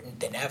important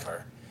than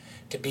ever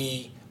to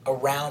be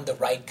around the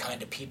right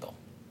kind of people.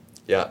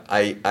 Yeah,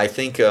 I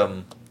think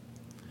I'll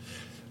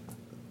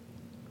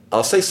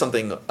say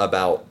something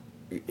about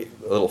a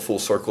little full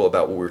circle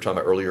about what we were talking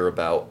about earlier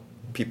about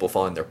people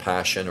following their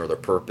passion or their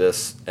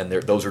purpose, and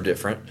those are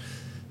different,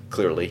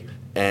 clearly.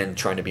 and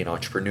trying to be an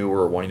entrepreneur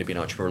or wanting to be an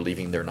entrepreneur,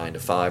 leaving their 9 to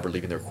 5 or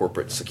leaving their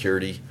corporate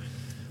security.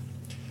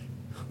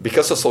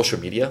 Because of social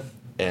media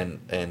and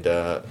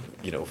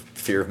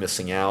fear of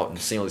missing out and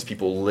seeing all these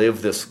people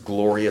live this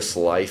glorious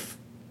life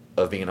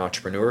of being an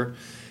entrepreneur,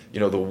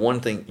 the one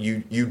thing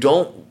you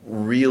don't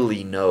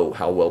really know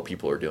how well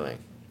people are doing.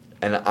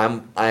 And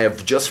I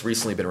have just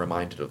recently been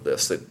reminded of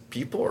this, that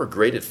people are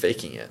great at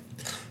faking it.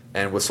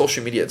 And with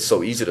social media, it's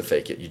so easy to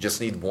fake it. You just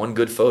need one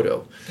good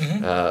photo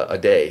a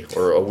day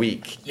or a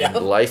week, and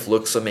life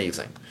looks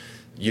amazing.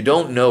 You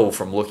don't know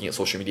from looking at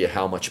social media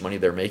how much money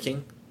they're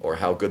making or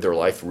how good their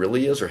life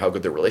really is or how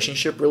good their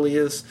relationship really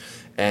is.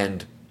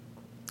 And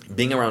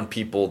being around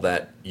people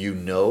that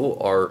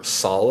are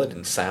solid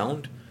and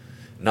sound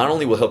not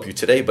only will help you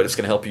today, but it's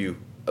going to help you.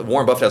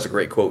 Warren Buffett has a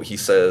great quote. He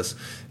says,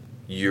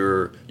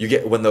 you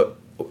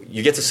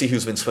get to see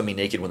who's been swimming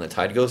naked when the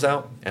tide goes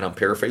out, and I'm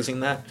paraphrasing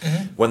that.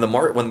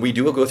 When we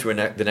do go through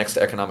the next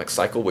economic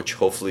cycle, which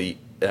hopefully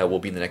will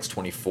be in the next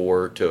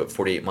 24 to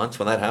 48 months,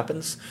 when that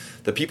happens,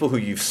 the people who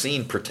you've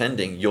seen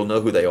pretending, you'll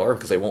know who they are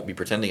because they won't be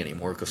pretending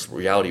anymore because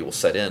reality will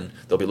set in.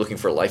 They'll be looking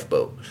for a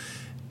lifeboat.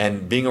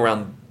 And being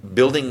around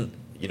being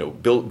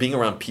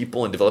around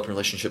people and developing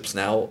relationships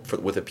now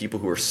with the people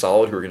who are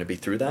solid, who are going to be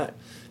through that,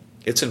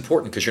 it's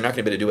important because you're not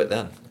going to be able to do it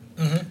then.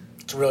 Mm-hmm.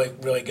 It's a really,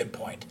 really good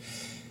point.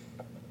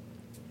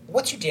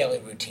 What's your daily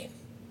routine?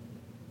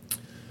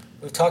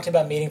 We've talked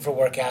about meeting for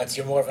workouts.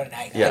 You're more of an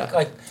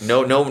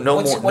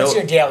What's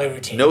your daily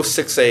routine? No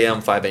 6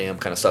 a.m., 5 a.m.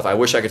 kind of stuff. I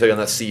wish I could tell you I'm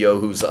that CEO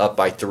who's up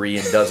by 3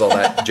 and does all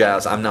that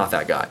jazz. I'm not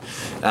that guy.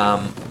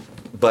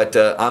 But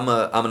I'm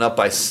an up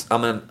by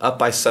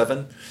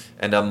 7,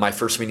 and my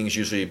first meeting is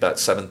usually about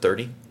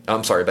 7:30.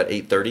 I'm sorry, about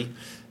 8:30,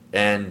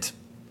 and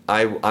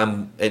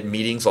I'm at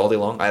meetings all day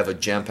long. I have a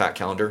jam-packed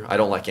calendar. I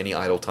don't like any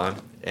idle time,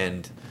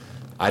 and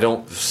I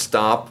don't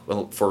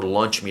stop for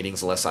lunch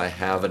meetings unless I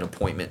have an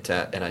appointment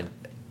and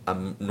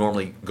I'm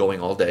normally going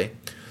all day.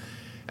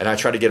 And I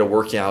try to get a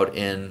workout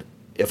in,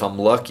 if I'm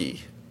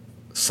lucky,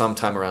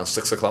 sometime around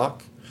 6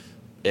 o'clock.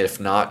 If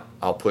not,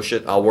 I'll push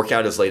it. I'll work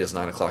out as late as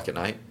 9 o'clock at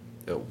night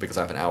because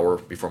I have an hour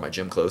before my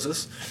gym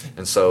closes.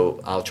 And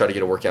so I'll try to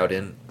get a workout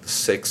in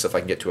 6 if I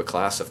can get to a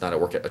class. If not,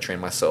 I train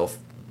myself,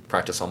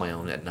 practice on my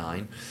own at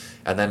 9.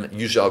 And then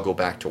usually I'll go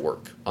back to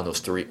work on those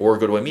 3 or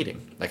go to a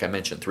meeting. Like I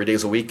mentioned, 3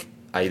 days a week,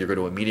 I either go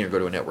to a meeting or go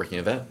to a networking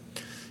event.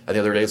 And the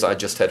other days I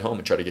just head home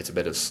and try to get to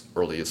bed as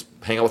early as,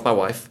 hang out with my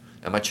wife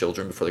and my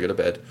children before they go to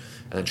bed,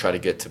 and then try to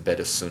get to bed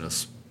as soon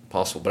as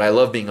possible. But I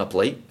love being up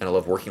late, and I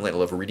love working late, I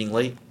love reading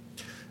late.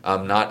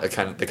 I'm not the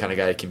kind of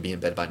guy that can be in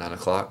bed by 9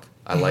 o'clock.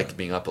 I like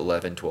being up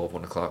 11, 12,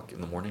 1 o'clock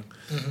in the morning.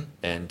 Mm-hmm.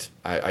 And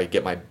I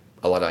get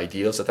a lot of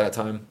ideas at that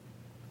time.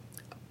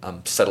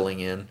 I'm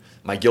settling in.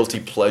 My guilty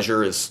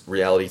pleasure is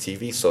reality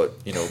TV. So,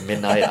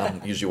 midnight,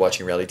 I'm usually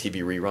watching reality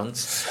TV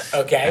reruns.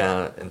 Okay.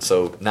 And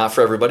so, not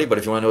for everybody, but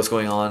if you want to know what's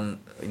going on,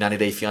 90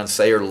 Day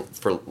Fiancé or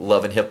for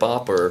Love and Hip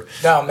Hop or...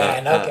 No,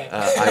 man, okay.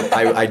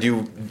 I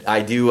do.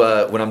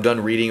 When I'm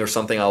done reading or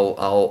something, I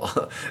will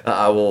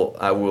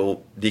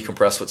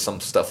decompress with some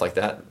stuff like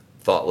that.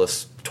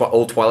 Thoughtless,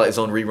 old Twilight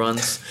Zone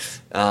reruns,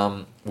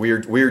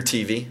 weird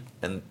TV,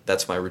 and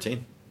that's my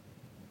routine.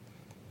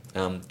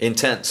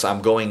 Intense.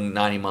 I'm going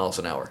 90 miles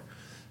an hour.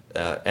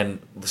 And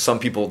some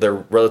people, their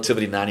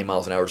relativity 90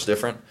 miles an hour is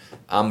different.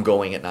 I'm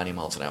going at 90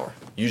 miles an hour.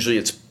 Usually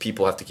it's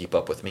people have to keep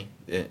up with me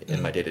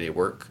in my day-to-day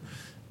work.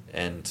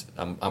 And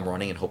I'm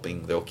running and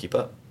hoping they'll keep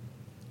up.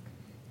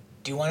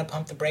 Do you want to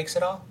pump the brakes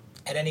at all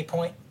at any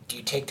point? Do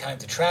you take time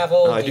to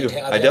travel? No, I do.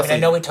 I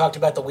know we talked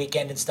about the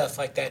weekend and stuff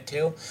like that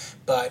too.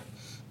 But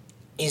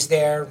is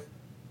there,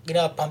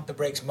 a pump the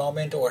brakes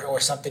moment or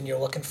something you're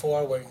looking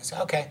for where you can say,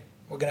 okay,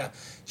 we're going to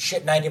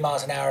shit 90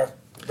 miles an hour,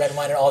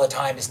 redlining all the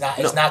time. It's not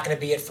going to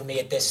be it for me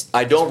at this.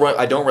 I don't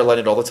redline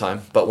it all the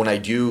time, but when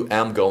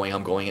I'm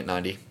going at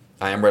 90.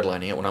 I am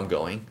redlining it when I'm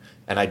going,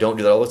 and I don't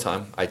do that all the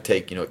time. I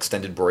take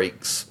extended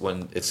breaks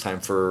when it's time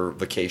for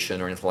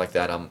vacation or anything like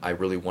that.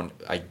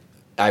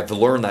 I've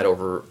learned that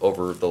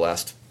over the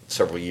last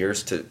several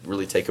years to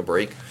really take a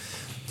break.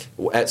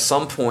 At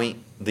some point,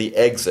 the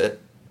exit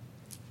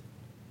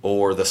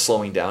or the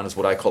slowing down is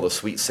what I call the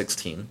Sweet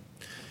 16.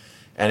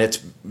 And it's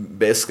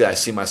basically I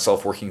see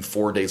myself working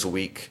 4 days a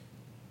week,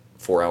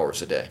 4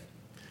 hours a day.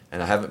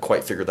 And I haven't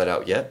quite figured that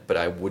out yet, but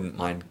I wouldn't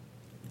mind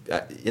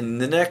not in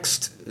the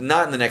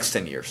next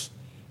 10 years.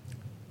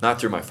 Not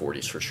through my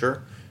 40s for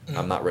sure. Mm-hmm.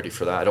 I'm not ready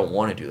for that. I don't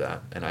want to do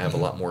that. And I have a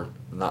lot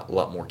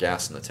more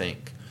gas in the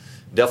tank.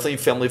 Definitely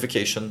family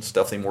vacations,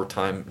 definitely more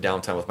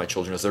downtime with my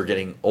children as they're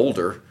getting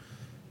older.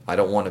 I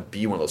don't want to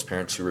be one of those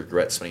parents who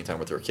regret spending time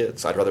with their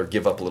kids. I'd rather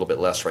give up a little bit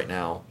less right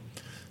now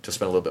to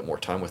spend a little bit more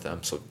time with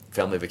them. So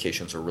family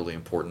vacations are really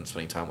important,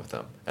 spending time with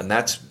them. And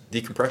that's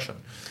decompression.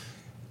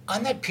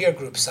 On that peer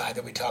group side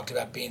that we talked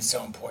about being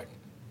so important,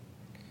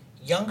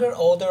 younger,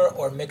 older,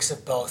 or mix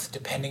of both,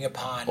 depending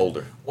upon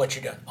what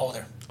you're doing?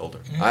 Older.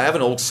 Mm-hmm. I have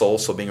an old soul,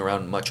 so being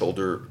around much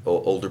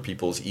older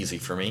people is easy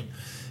for me.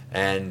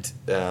 and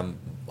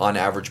on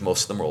average,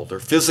 most of them are older.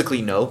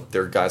 Physically, no.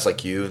 There are guys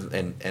like you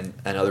and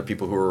other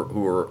people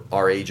who are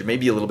our age, or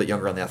maybe a little bit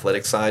younger on the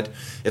athletic side.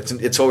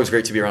 It's always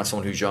great to be around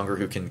someone who's younger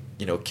who can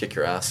kick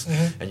your ass,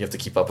 and you have to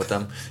keep up with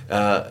them.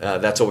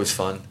 That's always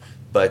fun.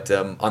 But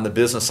on the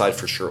business side,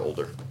 for sure,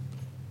 older.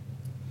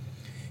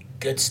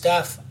 Good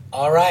stuff.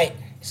 All right,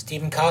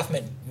 Stephen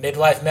Kaufman,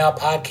 Midlife Male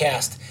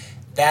Podcast.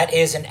 That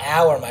is an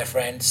hour, my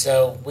friend.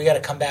 So we got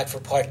to come back for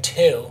part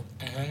 2.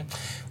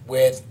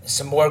 With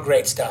some more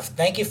great stuff.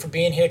 Thank you for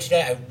being here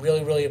today. I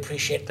really, really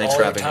appreciate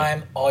all your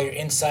time, all your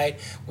insight.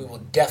 We will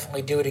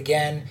definitely do it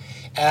again.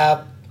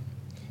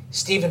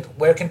 Stephen,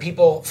 where can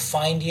people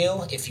find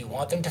you if you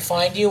want them to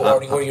find you,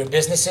 or your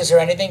businesses or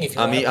anything? If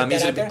you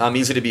I'm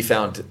easy to be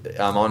found.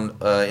 I'm on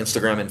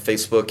Instagram and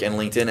Facebook and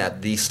LinkedIn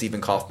at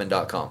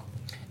thestephenkaufman.com.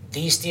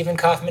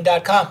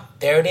 thestephenkaufman.com.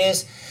 There it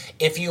is.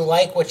 If you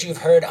like what you've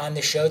heard on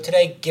the show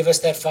today, give us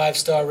that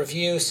 5-star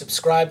review,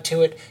 subscribe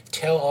to it,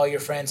 tell all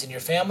your friends and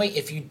your family.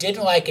 If you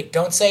didn't like it,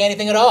 don't say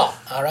anything at all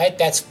right?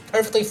 That's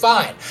perfectly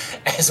fine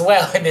as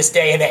well in this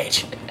day and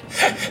age.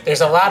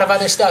 There's a lot of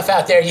other stuff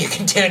out there you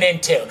can tune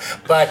into.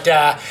 But,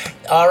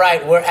 all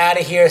right, we're out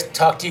of here.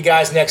 Talk to you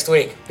guys next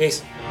week.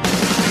 Peace.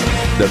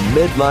 The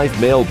Midlife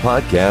Male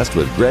Podcast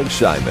with Greg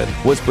Scheinman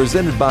was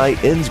presented by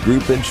Inns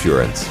Group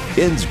Insurance.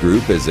 Inns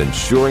Group is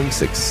insuring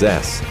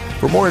success.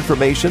 For more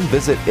information,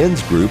 visit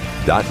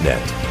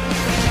innsgroup.net.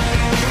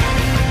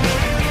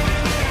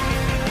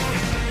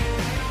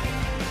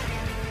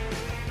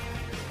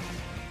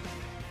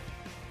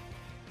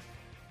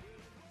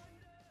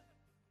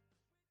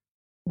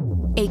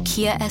 A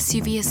Kia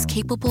SUV is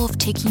capable of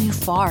taking you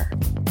far.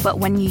 But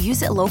when you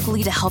use it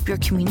locally to help your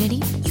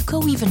community, you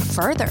go even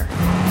further.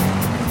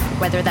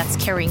 Whether that's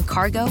carrying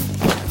cargo,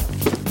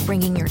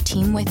 bringing your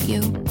team with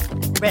you,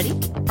 ready,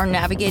 or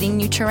navigating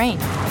new terrain.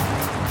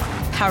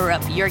 Power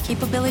up your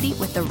capability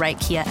with the right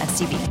Kia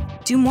SUV.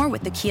 Do more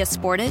with the Kia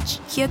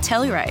Sportage, Kia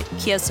Telluride,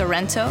 Kia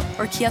Sorrento,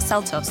 or Kia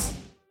Seltos.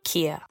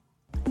 Kia.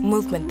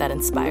 Movement that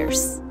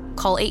inspires.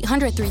 Call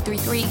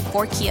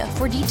 800-333-4KIA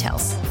for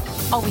details.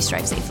 Always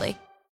drive safely.